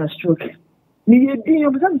kwa enya stroke ni yedi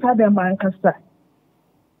you be say that man kasa.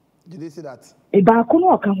 Did you see that e ba ko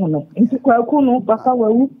no ka ho no nti kwa ku no papa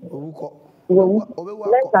wawu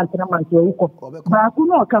less than 3 months wawu ko ba ko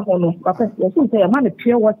no ka ho no papa you see say man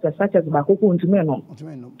pure water such as ba ko ko ntumi no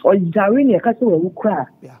o jare ni e ka say wawu kra.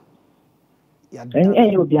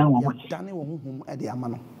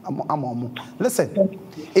 Listen,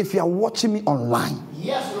 if you are watching me online,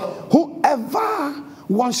 whoever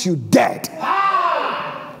wants you dead,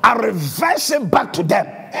 I reverse it back to them.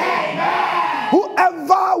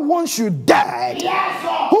 Whoever wants you dead,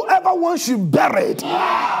 whoever wants you buried,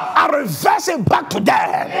 I reverse it back to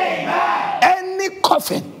them. Any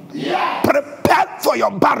coffin prepared for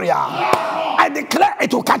your burial, I declare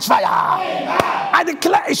it will catch fire. I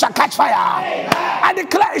declare it shall catch fire. I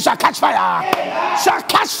declare it shall catch fire. Shall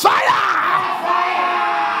catch fire.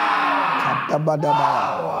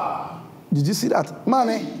 Did you see that?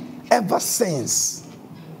 Money, ever since.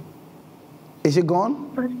 Is she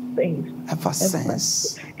gone? Ever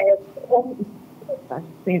since.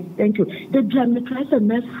 Thank you. The German tries to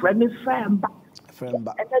make friend back.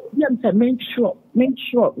 And make sure.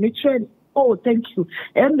 Oh, thank you.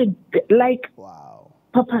 And like, wow.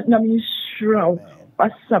 Papa, I'm sure.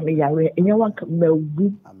 What's some yare? And you want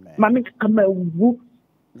Kamewu? Mammy Kamewu?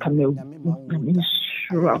 I'm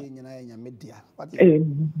sure.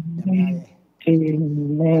 Amen.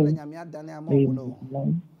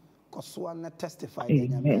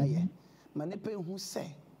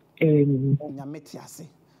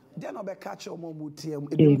 Then I'll be catch your mom with him.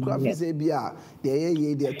 It don't craft his ABR.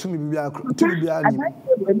 They're to me,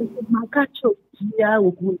 Macacho, yeah,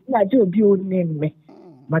 I do your name,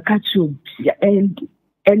 Macacho, and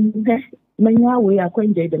we are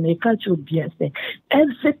going to make Macacho beer.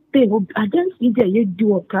 Everything I don't see that you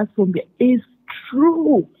do a platform is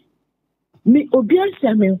true. Me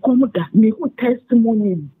obiasi me nkomoda me who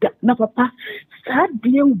testimony that na papa sad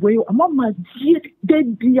be way mama de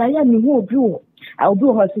bia ya me who obi o I'll be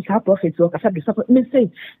a prophet or me say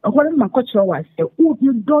according my culture was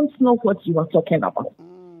you don't know what you are talking about.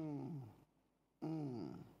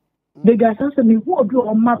 The guy says me who obi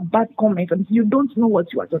on my bad comment and you don't know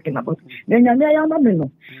what you are talking about. Then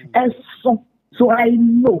so I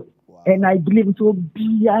know and I believe to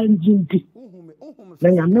be indeed.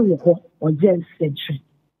 Then I know or just century.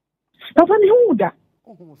 Papa, me who that?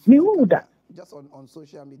 Just on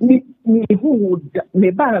social media. Me who would me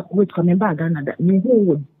back with coming back Canada. Me who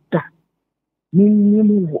would that? Me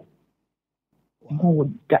who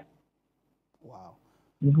would that? Wow.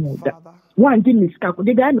 Me who would that? One thing is camp.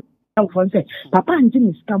 The guy from say, Papa and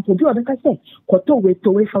Jimmy camp. Do other can say, Koto wait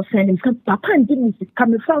away for sending Papa and Jimmy is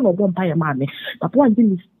coming from a vampire mommy. Papa and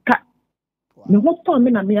Jimmy is cut. Me what for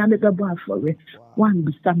me na me a make a bar for it. One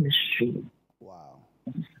be some stream. Wow.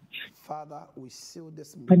 Father, we seal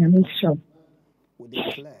this miracle. We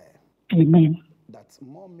declare Amen. That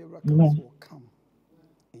more miracles will come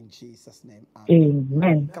in Jesus' name.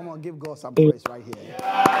 Amen. Come on, give God some praise right here.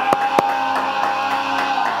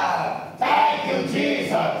 Thank you,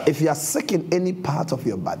 Jesus. If you are sick in any part of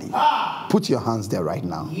your body, put your hands there right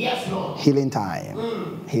now. Yes, Lord. Healing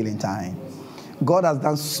time. Healing time. God has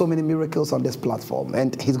done so many miracles on this platform,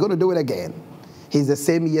 and He's going to do it again. He's the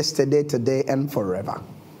same yesterday, today, and forever.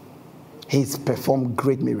 He's performed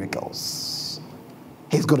great miracles.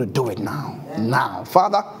 He's going to do it now. Amen. Now.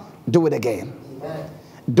 Father, do it again. Amen.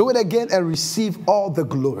 Do it again and receive all the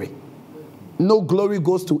glory. No glory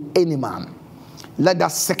goes to any man. Let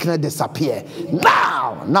that sickness disappear.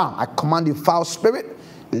 Now. Now, I command you, foul spirit,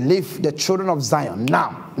 leave the children of Zion.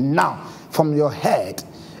 Now, from your head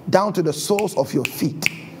down to the soles of your feet,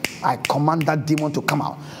 I command that demon to come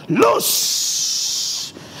out.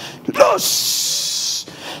 Loose! Loose!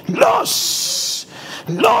 Loose.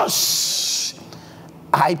 Loose.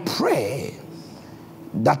 I pray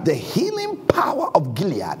that the healing power of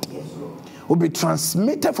Gilead will be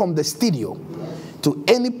transmitted from the studio to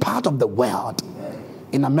any part of the world,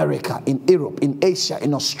 in America, in Europe, in Asia,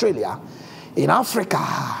 in Australia, in Africa.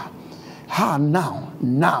 Now.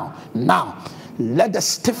 Let the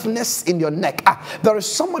stiffness in your neck. There is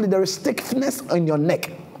stiffness in your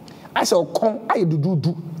neck. I say,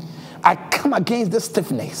 I come against this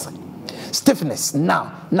stiffness. Stiffness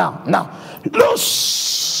now.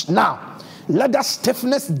 Loose now. Let that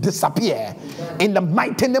stiffness disappear in the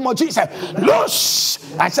mighty name of Jesus. Loose.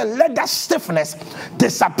 I said, let that stiffness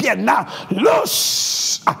disappear now.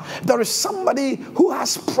 Loose. There is somebody who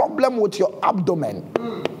has problem with your abdomen.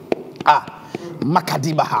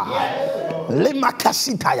 Makadibaha.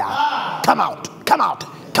 Lemakasitaya. Come out.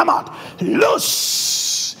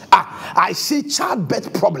 Loose. I see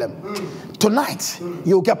childbirth problem. Tonight,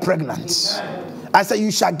 you'll get pregnant. I say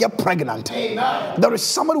you shall get pregnant. There is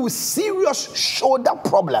somebody with serious shoulder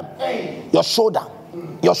problem. Your shoulder.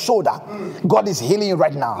 God is healing you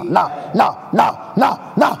right now. Now.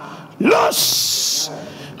 Loose.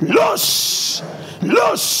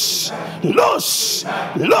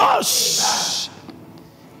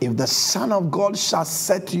 If the Son of God shall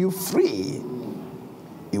set you free,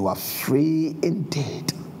 you are free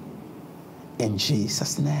indeed. In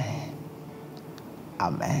Jesus' name.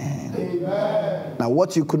 Amen. Now,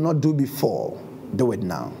 what you could not do before, do it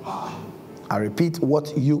now. I repeat,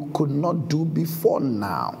 what you could not do before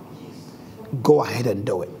now, go ahead and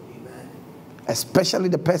do it. Especially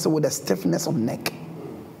the person with the stiffness of neck.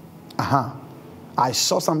 I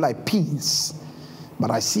saw something like pins,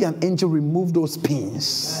 but I see an angel remove those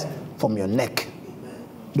pins from your neck.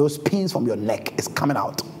 Those pins from your neck is coming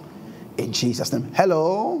out. In Jesus' name.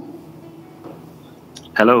 Hello.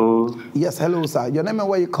 Hello. Yes, hello, sir. Your name and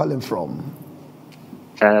where you calling from?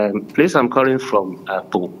 Please, I'm calling from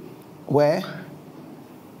Boom. Where?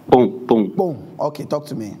 Boom. Okay, talk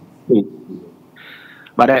to me. Boom.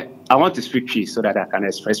 But I want to speak to you so that I can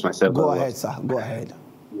express myself. Go ahead, sir. Go ahead.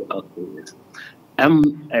 Okay. Yes.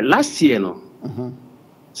 Last year,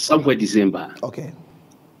 somewhere December. Okay.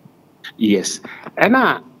 Yes. And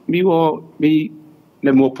we were the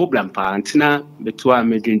more problem pantina between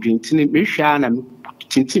me drinking me share and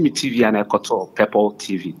tinti TV and I got Purple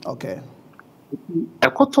TV. Okay. I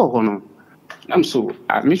got on. I'm so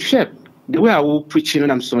I'm sure the way I will preaching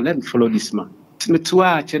and I'm so let me follow this man. Me too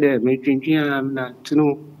actually me drinking to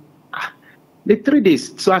know the 3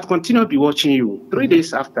 days. So I continue to be watching you 3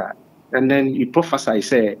 days after, and then you prophesy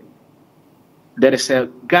say there is a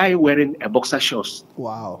guy wearing a boxer shorts.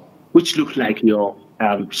 Wow. Which looked like your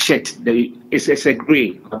shirt. It's a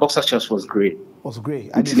gray. The boxer shorts was gray. Was gray.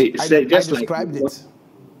 I described it.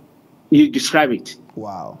 You describe it.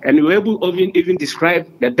 Wow. And you were able to even describe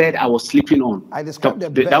the bed I was sleeping on. I described the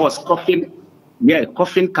bed. That was coffin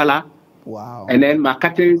color. Wow. And then my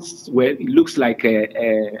curtains it looks like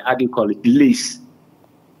a how do you call it? Lace.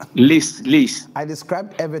 I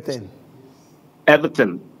described everything.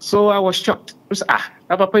 So I was shocked.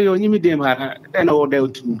 Papa, you did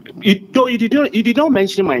not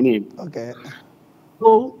mention my name. Okay.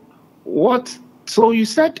 So what? So you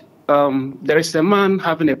said there is a man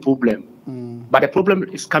having a problem, but the problem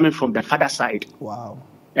is coming from the father side. Wow.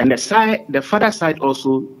 And the father side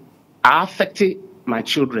also affected my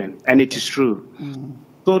children, and it is true.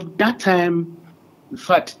 So that time, in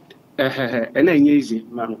fact, and easy,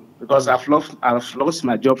 man, because I've lost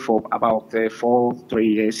my job for about 3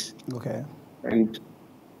 years. Okay. And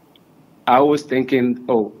I was thinking,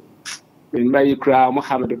 in my crowd,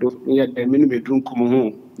 Mohammed,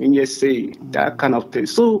 say that kind of thing.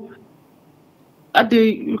 So at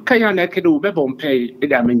the Kayana Kedu Bebon pay,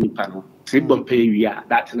 it are many panel. Sibon pay,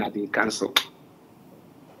 that's not in cancel.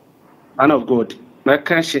 Man of God, my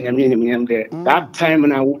cash in a minimum there. That time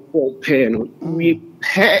when I would pay, we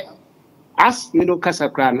pay. As you know,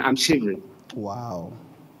 Kasakran, I'm shivering. Wow.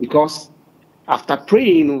 Because after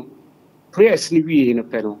praying, prayers in a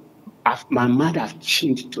panel, my mother has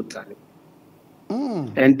changed totally.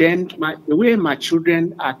 And then the way my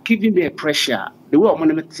children are giving me a pressure, the way I'm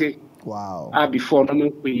going to say, wow. Before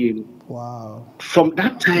wow. From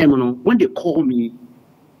that time, when they call me,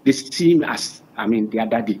 they see me as their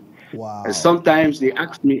daddy. Wow. And sometimes they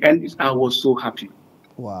ask me, and I was so happy.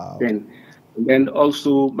 Wow. Then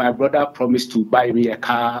also my brother promised to buy me a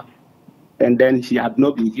car, and then he had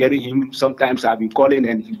not been hearing him. Sometimes I've been calling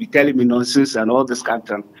and he'll be telling me nonsense and all this kind of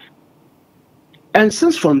thing. And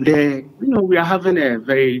since from there, we are having a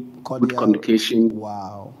very good communication.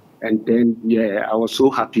 Wow. And then, I was so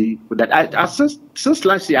happy with that. Since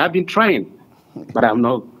last year, I've been trying, but I'm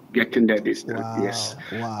not getting there this time. Wow. Yes.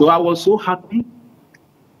 Wow. So I was so happy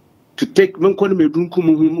to take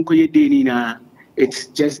it's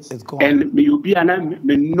just it's gone. And me be an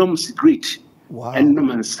noms great. Wow. And no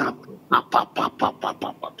man sap.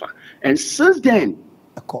 And since then,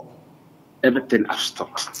 everything I've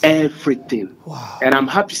stopped. Everything. Wow. And I'm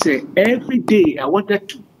happy to say every day I wanted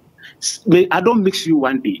to. I don't mix you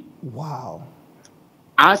one day. Wow.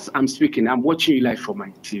 As I'm speaking, I'm watching you live from my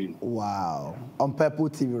TV. Wow. On Purple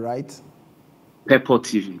TV, right? Purple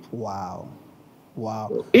TV. Wow.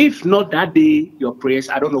 Wow. If not that day, your prayers,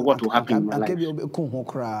 I don't know what will happen in my life.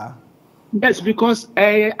 Yes, because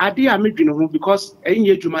I did because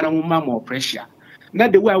more pressure.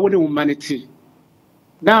 Not the way I want humanity.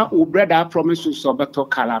 Now, brother promises of better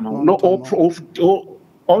calamo. No,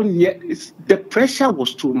 the pressure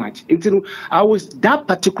was too much. I was that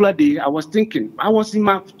particular day. I was thinking. I was in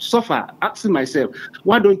my sofa asking myself,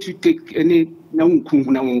 why don't you take any?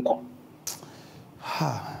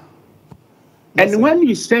 And when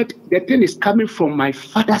you said the thing is coming from my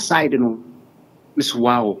father's side, it's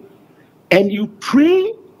wow. And you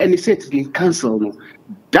pray and he said it's been cancelled.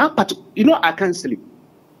 That part, I can't sleep.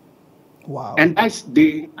 Wow. And that's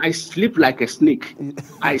the I sleep like a snake.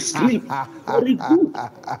 I sleep very good.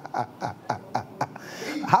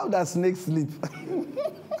 How does snake sleep?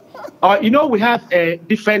 We have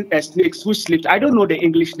different snakes who sleep. I don't know the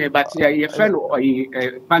English name, but your friend or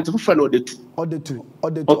the two. Or the two.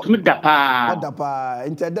 Dapa.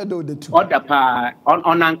 Interdado the two. Dapa.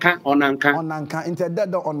 Onanka.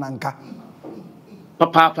 Interdado onanka.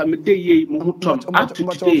 Papa, me dey ye muhutom. Up to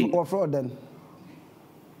today. What fraud then?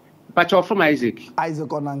 But you're from Isaac. Isaac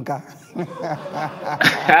Onanka.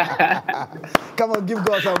 Come on, give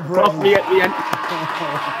God some praise.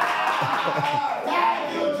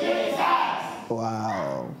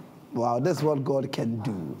 Wow. Wow, this is what God can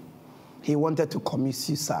do. He wanted to commit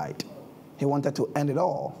suicide. He wanted to end it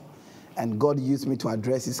all. And God used me to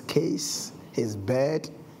address his case, his bed,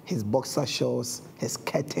 his boxer shorts, his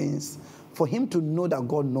curtains, for him to know that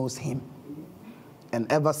God knows him. And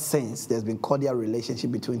ever since, there's been cordial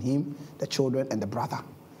relationship between him, the children, and the brother.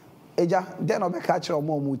 Eja, then I'll be catching on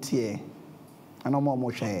more mutie. And no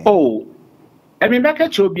more share. Oh, I mean, back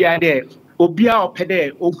at Obia there, Obia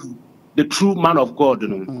Pede Ogu, the true man of God,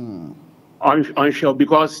 on show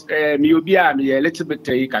because me Obia me a little bit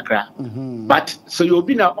kakra. But so you'll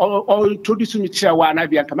be now all introducing me to one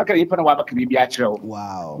idea. Wow.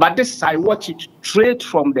 But this I watch it straight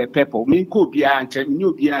from the people. Me Obia and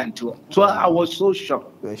new Obia and so I was so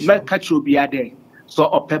shocked. Back catch Obia there. So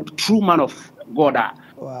a true man of God.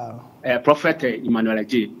 Wow. Prophet Emmanuel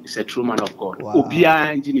Adjei is a true man of God. Wow. Obia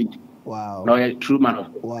engineer. Wow. No, a true man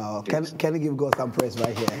of God. Wow. Can you give God some praise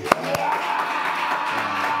right here?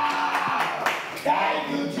 Thank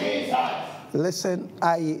you, Jesus. Listen,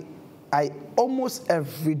 I almost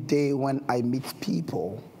every day when I meet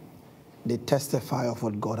people, they testify of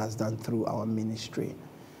what God has done through our ministry.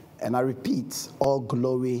 And I repeat, all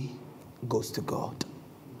glory goes to God.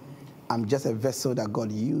 I'm just a vessel that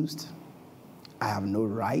God used. I have no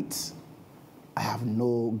rights. I have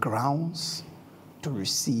no grounds to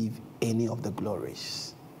receive any of the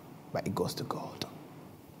glories, but it goes to God.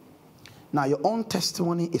 Now, your own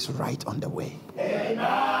testimony is right on the way.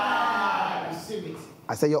 Amen. Receive it.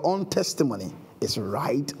 I say your own testimony is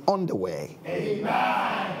right on the way.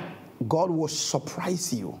 Amen. God will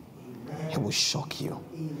surprise you. Amen. He will shock you.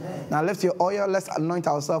 Amen. Now, lift your oil. Let's anoint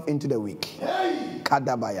ourselves into the week. Hey.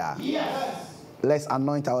 Kadabaya. Yes. Let's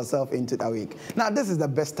anoint ourselves into the week. Now, this is the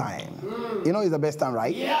best time. You know it's the best time,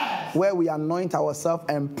 right? Yes. Where we anoint ourselves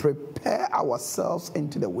and prepare ourselves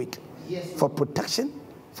into the week. Yes. For protection,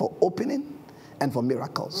 for opening, and for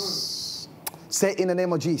miracles. Say in the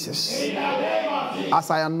name of Jesus. In the name of Jesus. As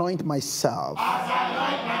I anoint myself,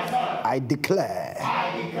 I declare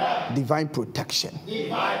divine protection,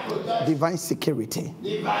 divine security.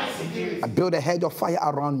 I build a hedge of fire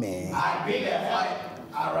around me.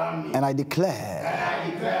 And I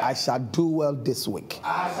declare, I shall do well this week.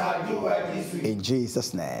 In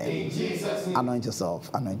Jesus' name. Anoint yourself.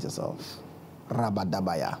 Anoint yourself.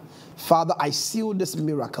 Rabadabaya. Father, I seal these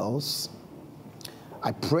miracles.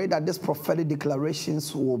 I pray that these prophetic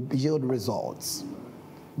declarations will yield results.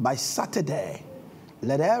 By Saturday,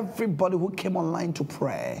 let everybody who came online to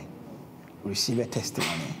pray receive a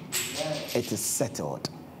testimony. It is settled.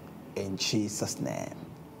 In Jesus' name.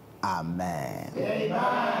 Amen.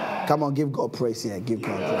 Amen. Come on, give God praise here. Give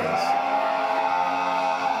God praise.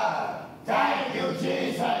 Thank you,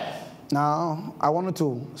 Jesus. Now, I want you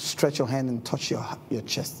to stretch your hand and touch your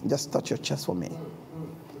chest. Just touch your chest for me.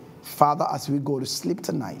 Father, as we go to sleep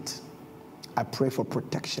tonight, I pray for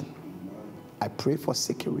protection. I pray for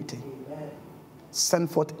security.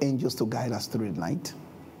 Send forth angels to guide us through the night.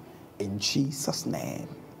 In Jesus' name,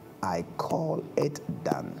 I call it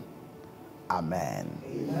done. Amen.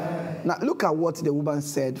 Amen. Now look at what the woman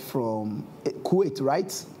said from Kuwait,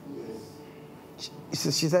 right?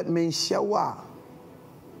 Yes. She said, "Men shawa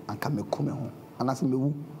and come home."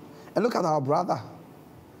 And look at our brother.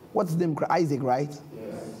 What's his name? Isaac, right?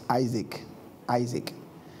 Yes. Isaac.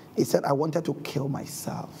 He said, "I wanted to kill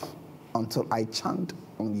myself until I chant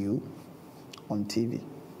on you on TV.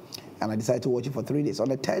 And I decided to watch it for 3 days. On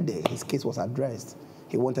the third day, his case was addressed.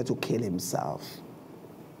 He wanted to kill himself.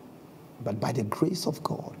 But by the grace of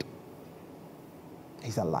God,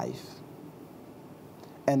 he's alive."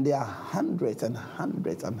 And there are hundreds and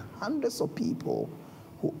hundreds and hundreds of people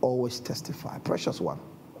who always testify. Precious one.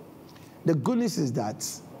 The good news is that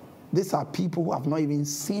these are people who have not even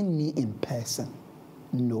seen me in person.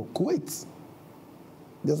 No, Kuwait.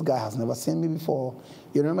 This guy has never seen me before.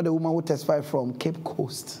 You remember the woman who testified from Cape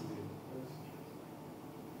Coast?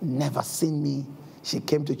 Never seen me. She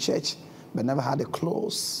came to church, but never had a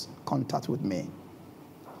close contact with me.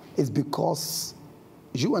 It's because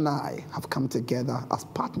you and I have come together as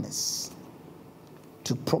partners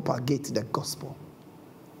to propagate the gospel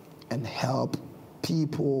and help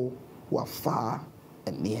people who are far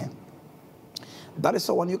and near. That is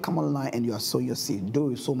why when you come online and you are sowing your seed, do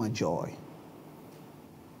it with so much joy.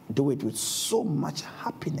 Do it with so much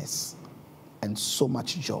happiness and so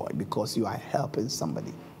much joy because you are helping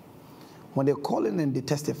somebody. When they call in and they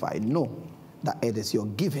testify, know that it is your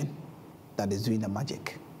giving that is doing the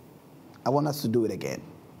magic. I want us to do it again.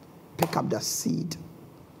 Pick up that seed,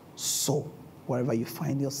 sow wherever you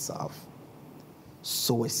find yourself.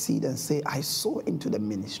 Sow a seed and say, "I sow into the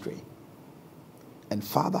ministry. And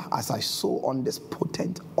Father, as I sow on this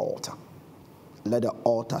potent altar, let the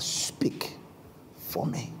altar speak for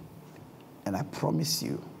me. And I promise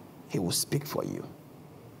you, he will speak for you."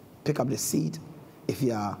 Pick up the seed. If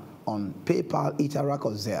you are on PayPal, Interact,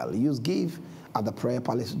 or Zelle, use give at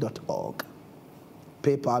theprayerpalace.org.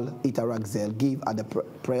 PayPal, Interact, Zelle, give at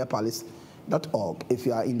theprayerpalace.org. If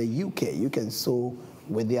you are in the UK, you can sow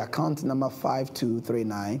with the account number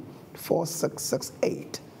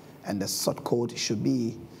 52394668. And the sort code should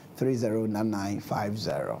be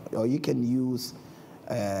 309950. Or you can use,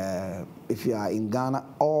 if you are in Ghana,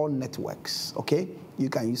 all networks, okay? You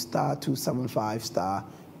can use *275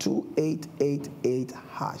 *2888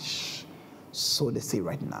 #. So they say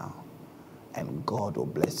right now, and God will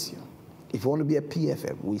bless you. If you want to be a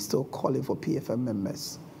PFM, we're still calling for PFM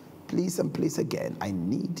members. Please and please again, I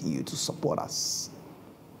need you to support us.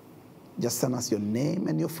 Just send us your name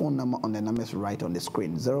and your phone number on the numbers right on the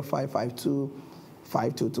screen. 0552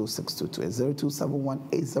 522 622 and 0271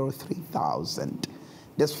 803,000.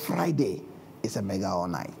 This Friday is a mega all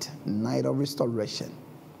night. Night of restoration.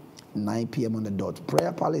 9 p.m. on the dot.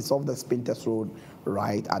 Prayer Palace off the Spinters Road,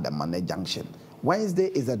 right at the Monday Junction. Wednesday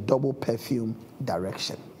is a double perfume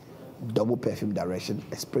direction. Double perfume direction.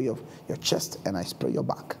 I spray your chest and I spray your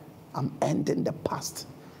back. I'm ending the past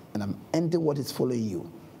and I'm ending what is following you.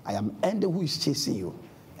 I am ending who is chasing you,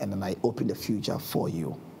 and then I open the future for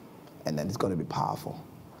you, and then it's going to be powerful.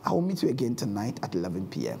 I will meet you again tonight at 11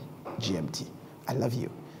 p.m. GMT. I love you.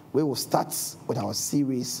 We will start with our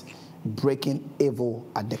series, Breaking Evil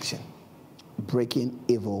Addiction. Breaking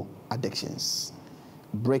Evil Addictions.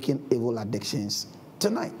 Breaking Evil Addictions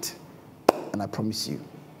tonight, and I promise you,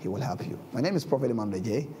 he will help you. My name is Prophet Emmanuel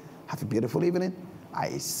Adjei. Have a beautiful evening.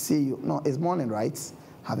 I see you. No, it's morning, right?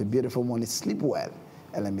 Have a beautiful morning. Sleep well.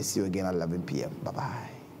 And let me see you again at 11 p.m. Bye-bye.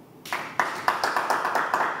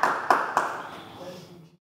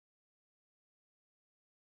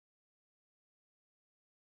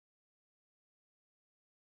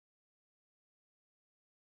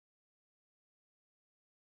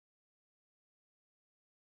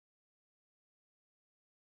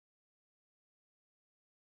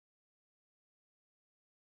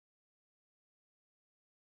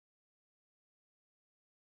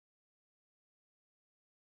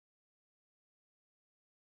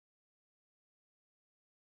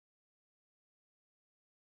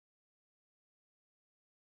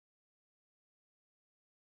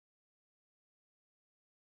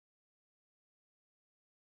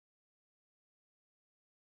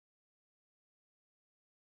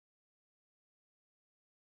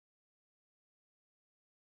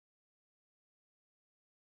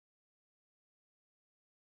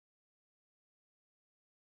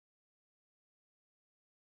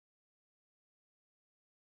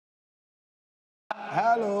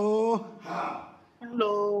 Hello.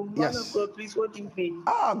 Hello. Man Yes. of God, please, what do you think?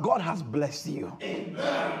 God has blessed you.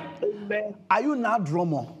 Amen. Are you now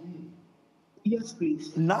drummer? Yes, please.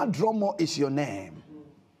 Nadromo is your name.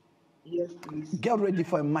 Yes, please. Get ready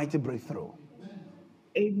for a mighty breakthrough.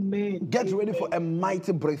 Amen. Get ready for a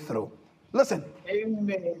mighty breakthrough. Listen.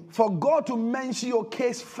 Amen. For God to mention your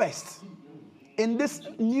case first in this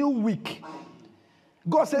new week,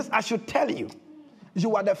 God says, I should tell you,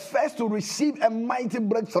 you are the first to receive a mighty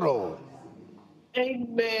breakthrough.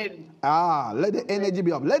 Amen. Let the energy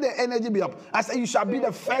be up. Let the energy be up. I say you shall be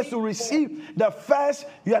the first to receive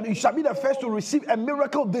you shall be the first to receive a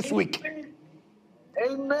miracle this week.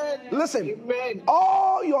 Amen. Listen, Amen.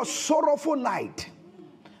 all your sorrowful night,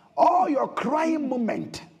 all your crying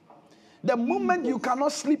moment, the moment you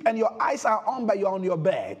cannot sleep and your eyes are on but you're on your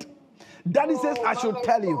bed, Daddy says I should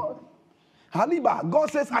tell you. Haliba,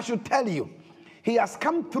 God says I should tell you. He has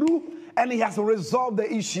come through and he has resolved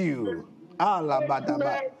the issue.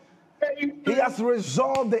 He has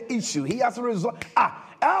resolved the issue. He has resolved.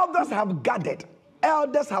 Elders have gathered.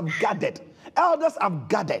 Elders have gathered. Elders have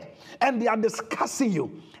gathered. And they are discussing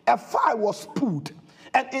you. A fire was put.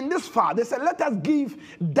 And in this fire, they said, let us give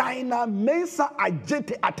Dinah Mensa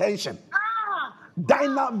Adjei attention.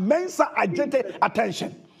 Dinah Mensa Adjei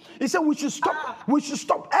attention. He said we should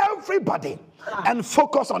stop everybody and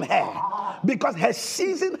focus on her. Because her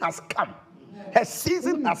season has come. Her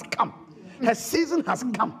season has come. Her season has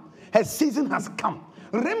come. Her season has come.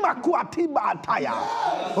 Remaku atiba ataya.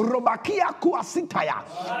 Robakia kuasitaya.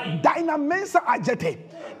 Dinah Mensa Adjei.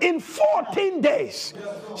 In 14 days,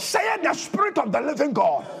 saith the Spirit of the living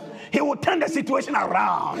God, he will turn the situation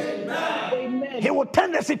around. Amen. He will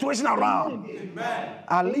turn the situation around.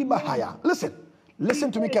 Amen.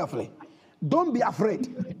 Listen to me carefully. Don't be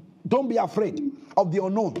afraid. Don't be afraid of the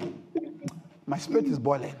unknown. My spirit is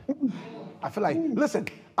boiling. I feel like, listen,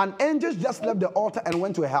 an angel just left the altar and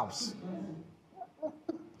went to a house.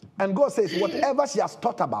 And God says, whatever she has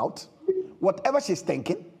thought about, whatever she's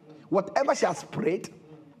thinking, whatever she has prayed,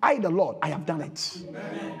 I, the Lord, I have done it.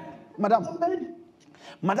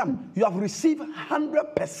 Madam, you have received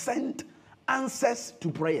 100% answers to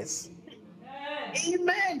prayers.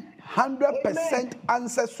 Amen. 100%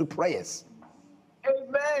 answers to prayers.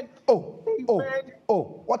 Amen.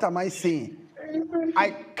 What am I saying? Amen.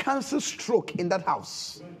 I cancel stroke in that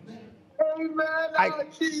house.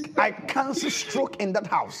 Amen. I cancel stroke in that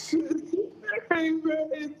house.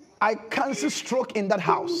 Amen. I cancel stroke in that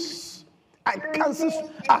house. I cancel.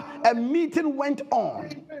 A meeting went on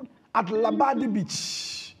at Labadi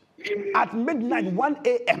Beach at midnight, 1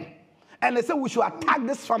 a.m. And they said we should attack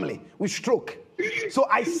this family with stroke. So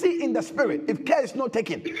I see in the spirit, if care is not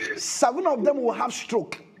taken, 7 of them will have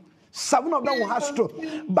stroke. 7 of them will have stroke.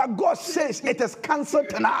 But God says it is cancelled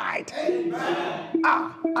tonight.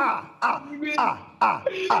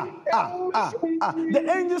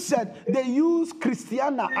 The angel said they use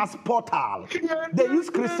Christiana as portal. They use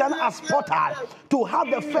Christiana as portal to have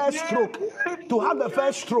the first stroke. To have the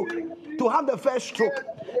first stroke. To have the first stroke.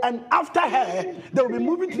 And after her, they will be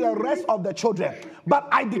moving to the rest of the children. But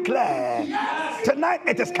I declare, tonight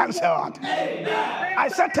it is cancelled. I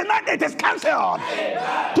said, tonight it is cancelled.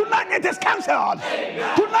 Tonight it is cancelled.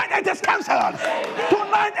 Tonight it is cancelled.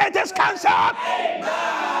 Tonight it is cancelled.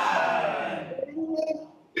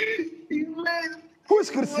 Who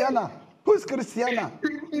is Christiana? Who is Christiana?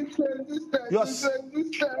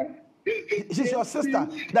 She's your sister.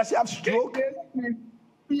 Does she have stroke?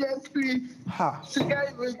 Yes, please. She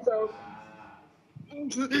got wisdom.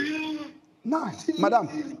 Now, madam,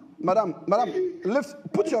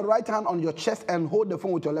 put your right hand on your chest and hold the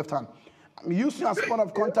phone with your left hand. I'm using as point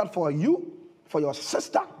of contact for you, for your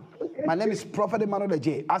sister. My name is Prophet Emmanuel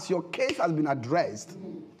Adjei. As your case has been addressed,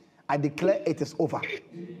 I declare it is over.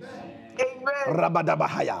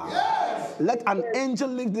 Rabadabahaya. Yes. Let an angel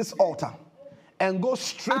leave this altar and go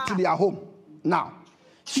straight to their home. Now,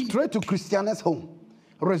 straight to Christiana's home.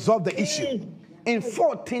 Resolve the issue. In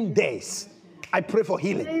 14 days, I pray for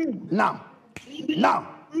healing. Now.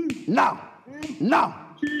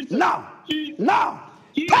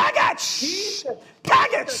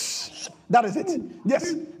 Targets. That is it.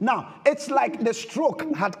 Yes. Now, it's like the stroke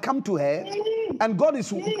had come to her, and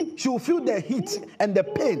she will feel the heat and the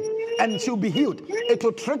pain, and she'll be healed. It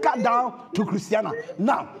will trickle down to Christiana.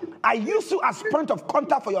 Now, I use you as point of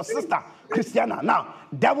contact for your sister, Christiana. Now,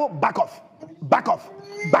 devil, back off. Back off.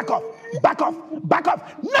 Back off. Back off. Back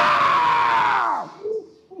off. Now!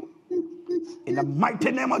 In the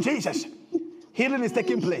mighty name of Jesus, healing is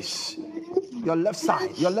taking place. Your left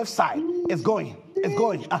side is going. It's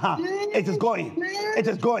going. It is going. It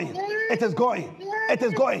is going. It is going. It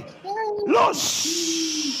is going.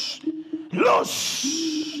 Loose.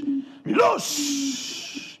 Loose.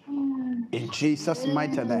 Loose. In Jesus'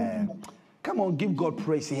 mighty name. Come on, give God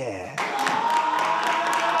praise here.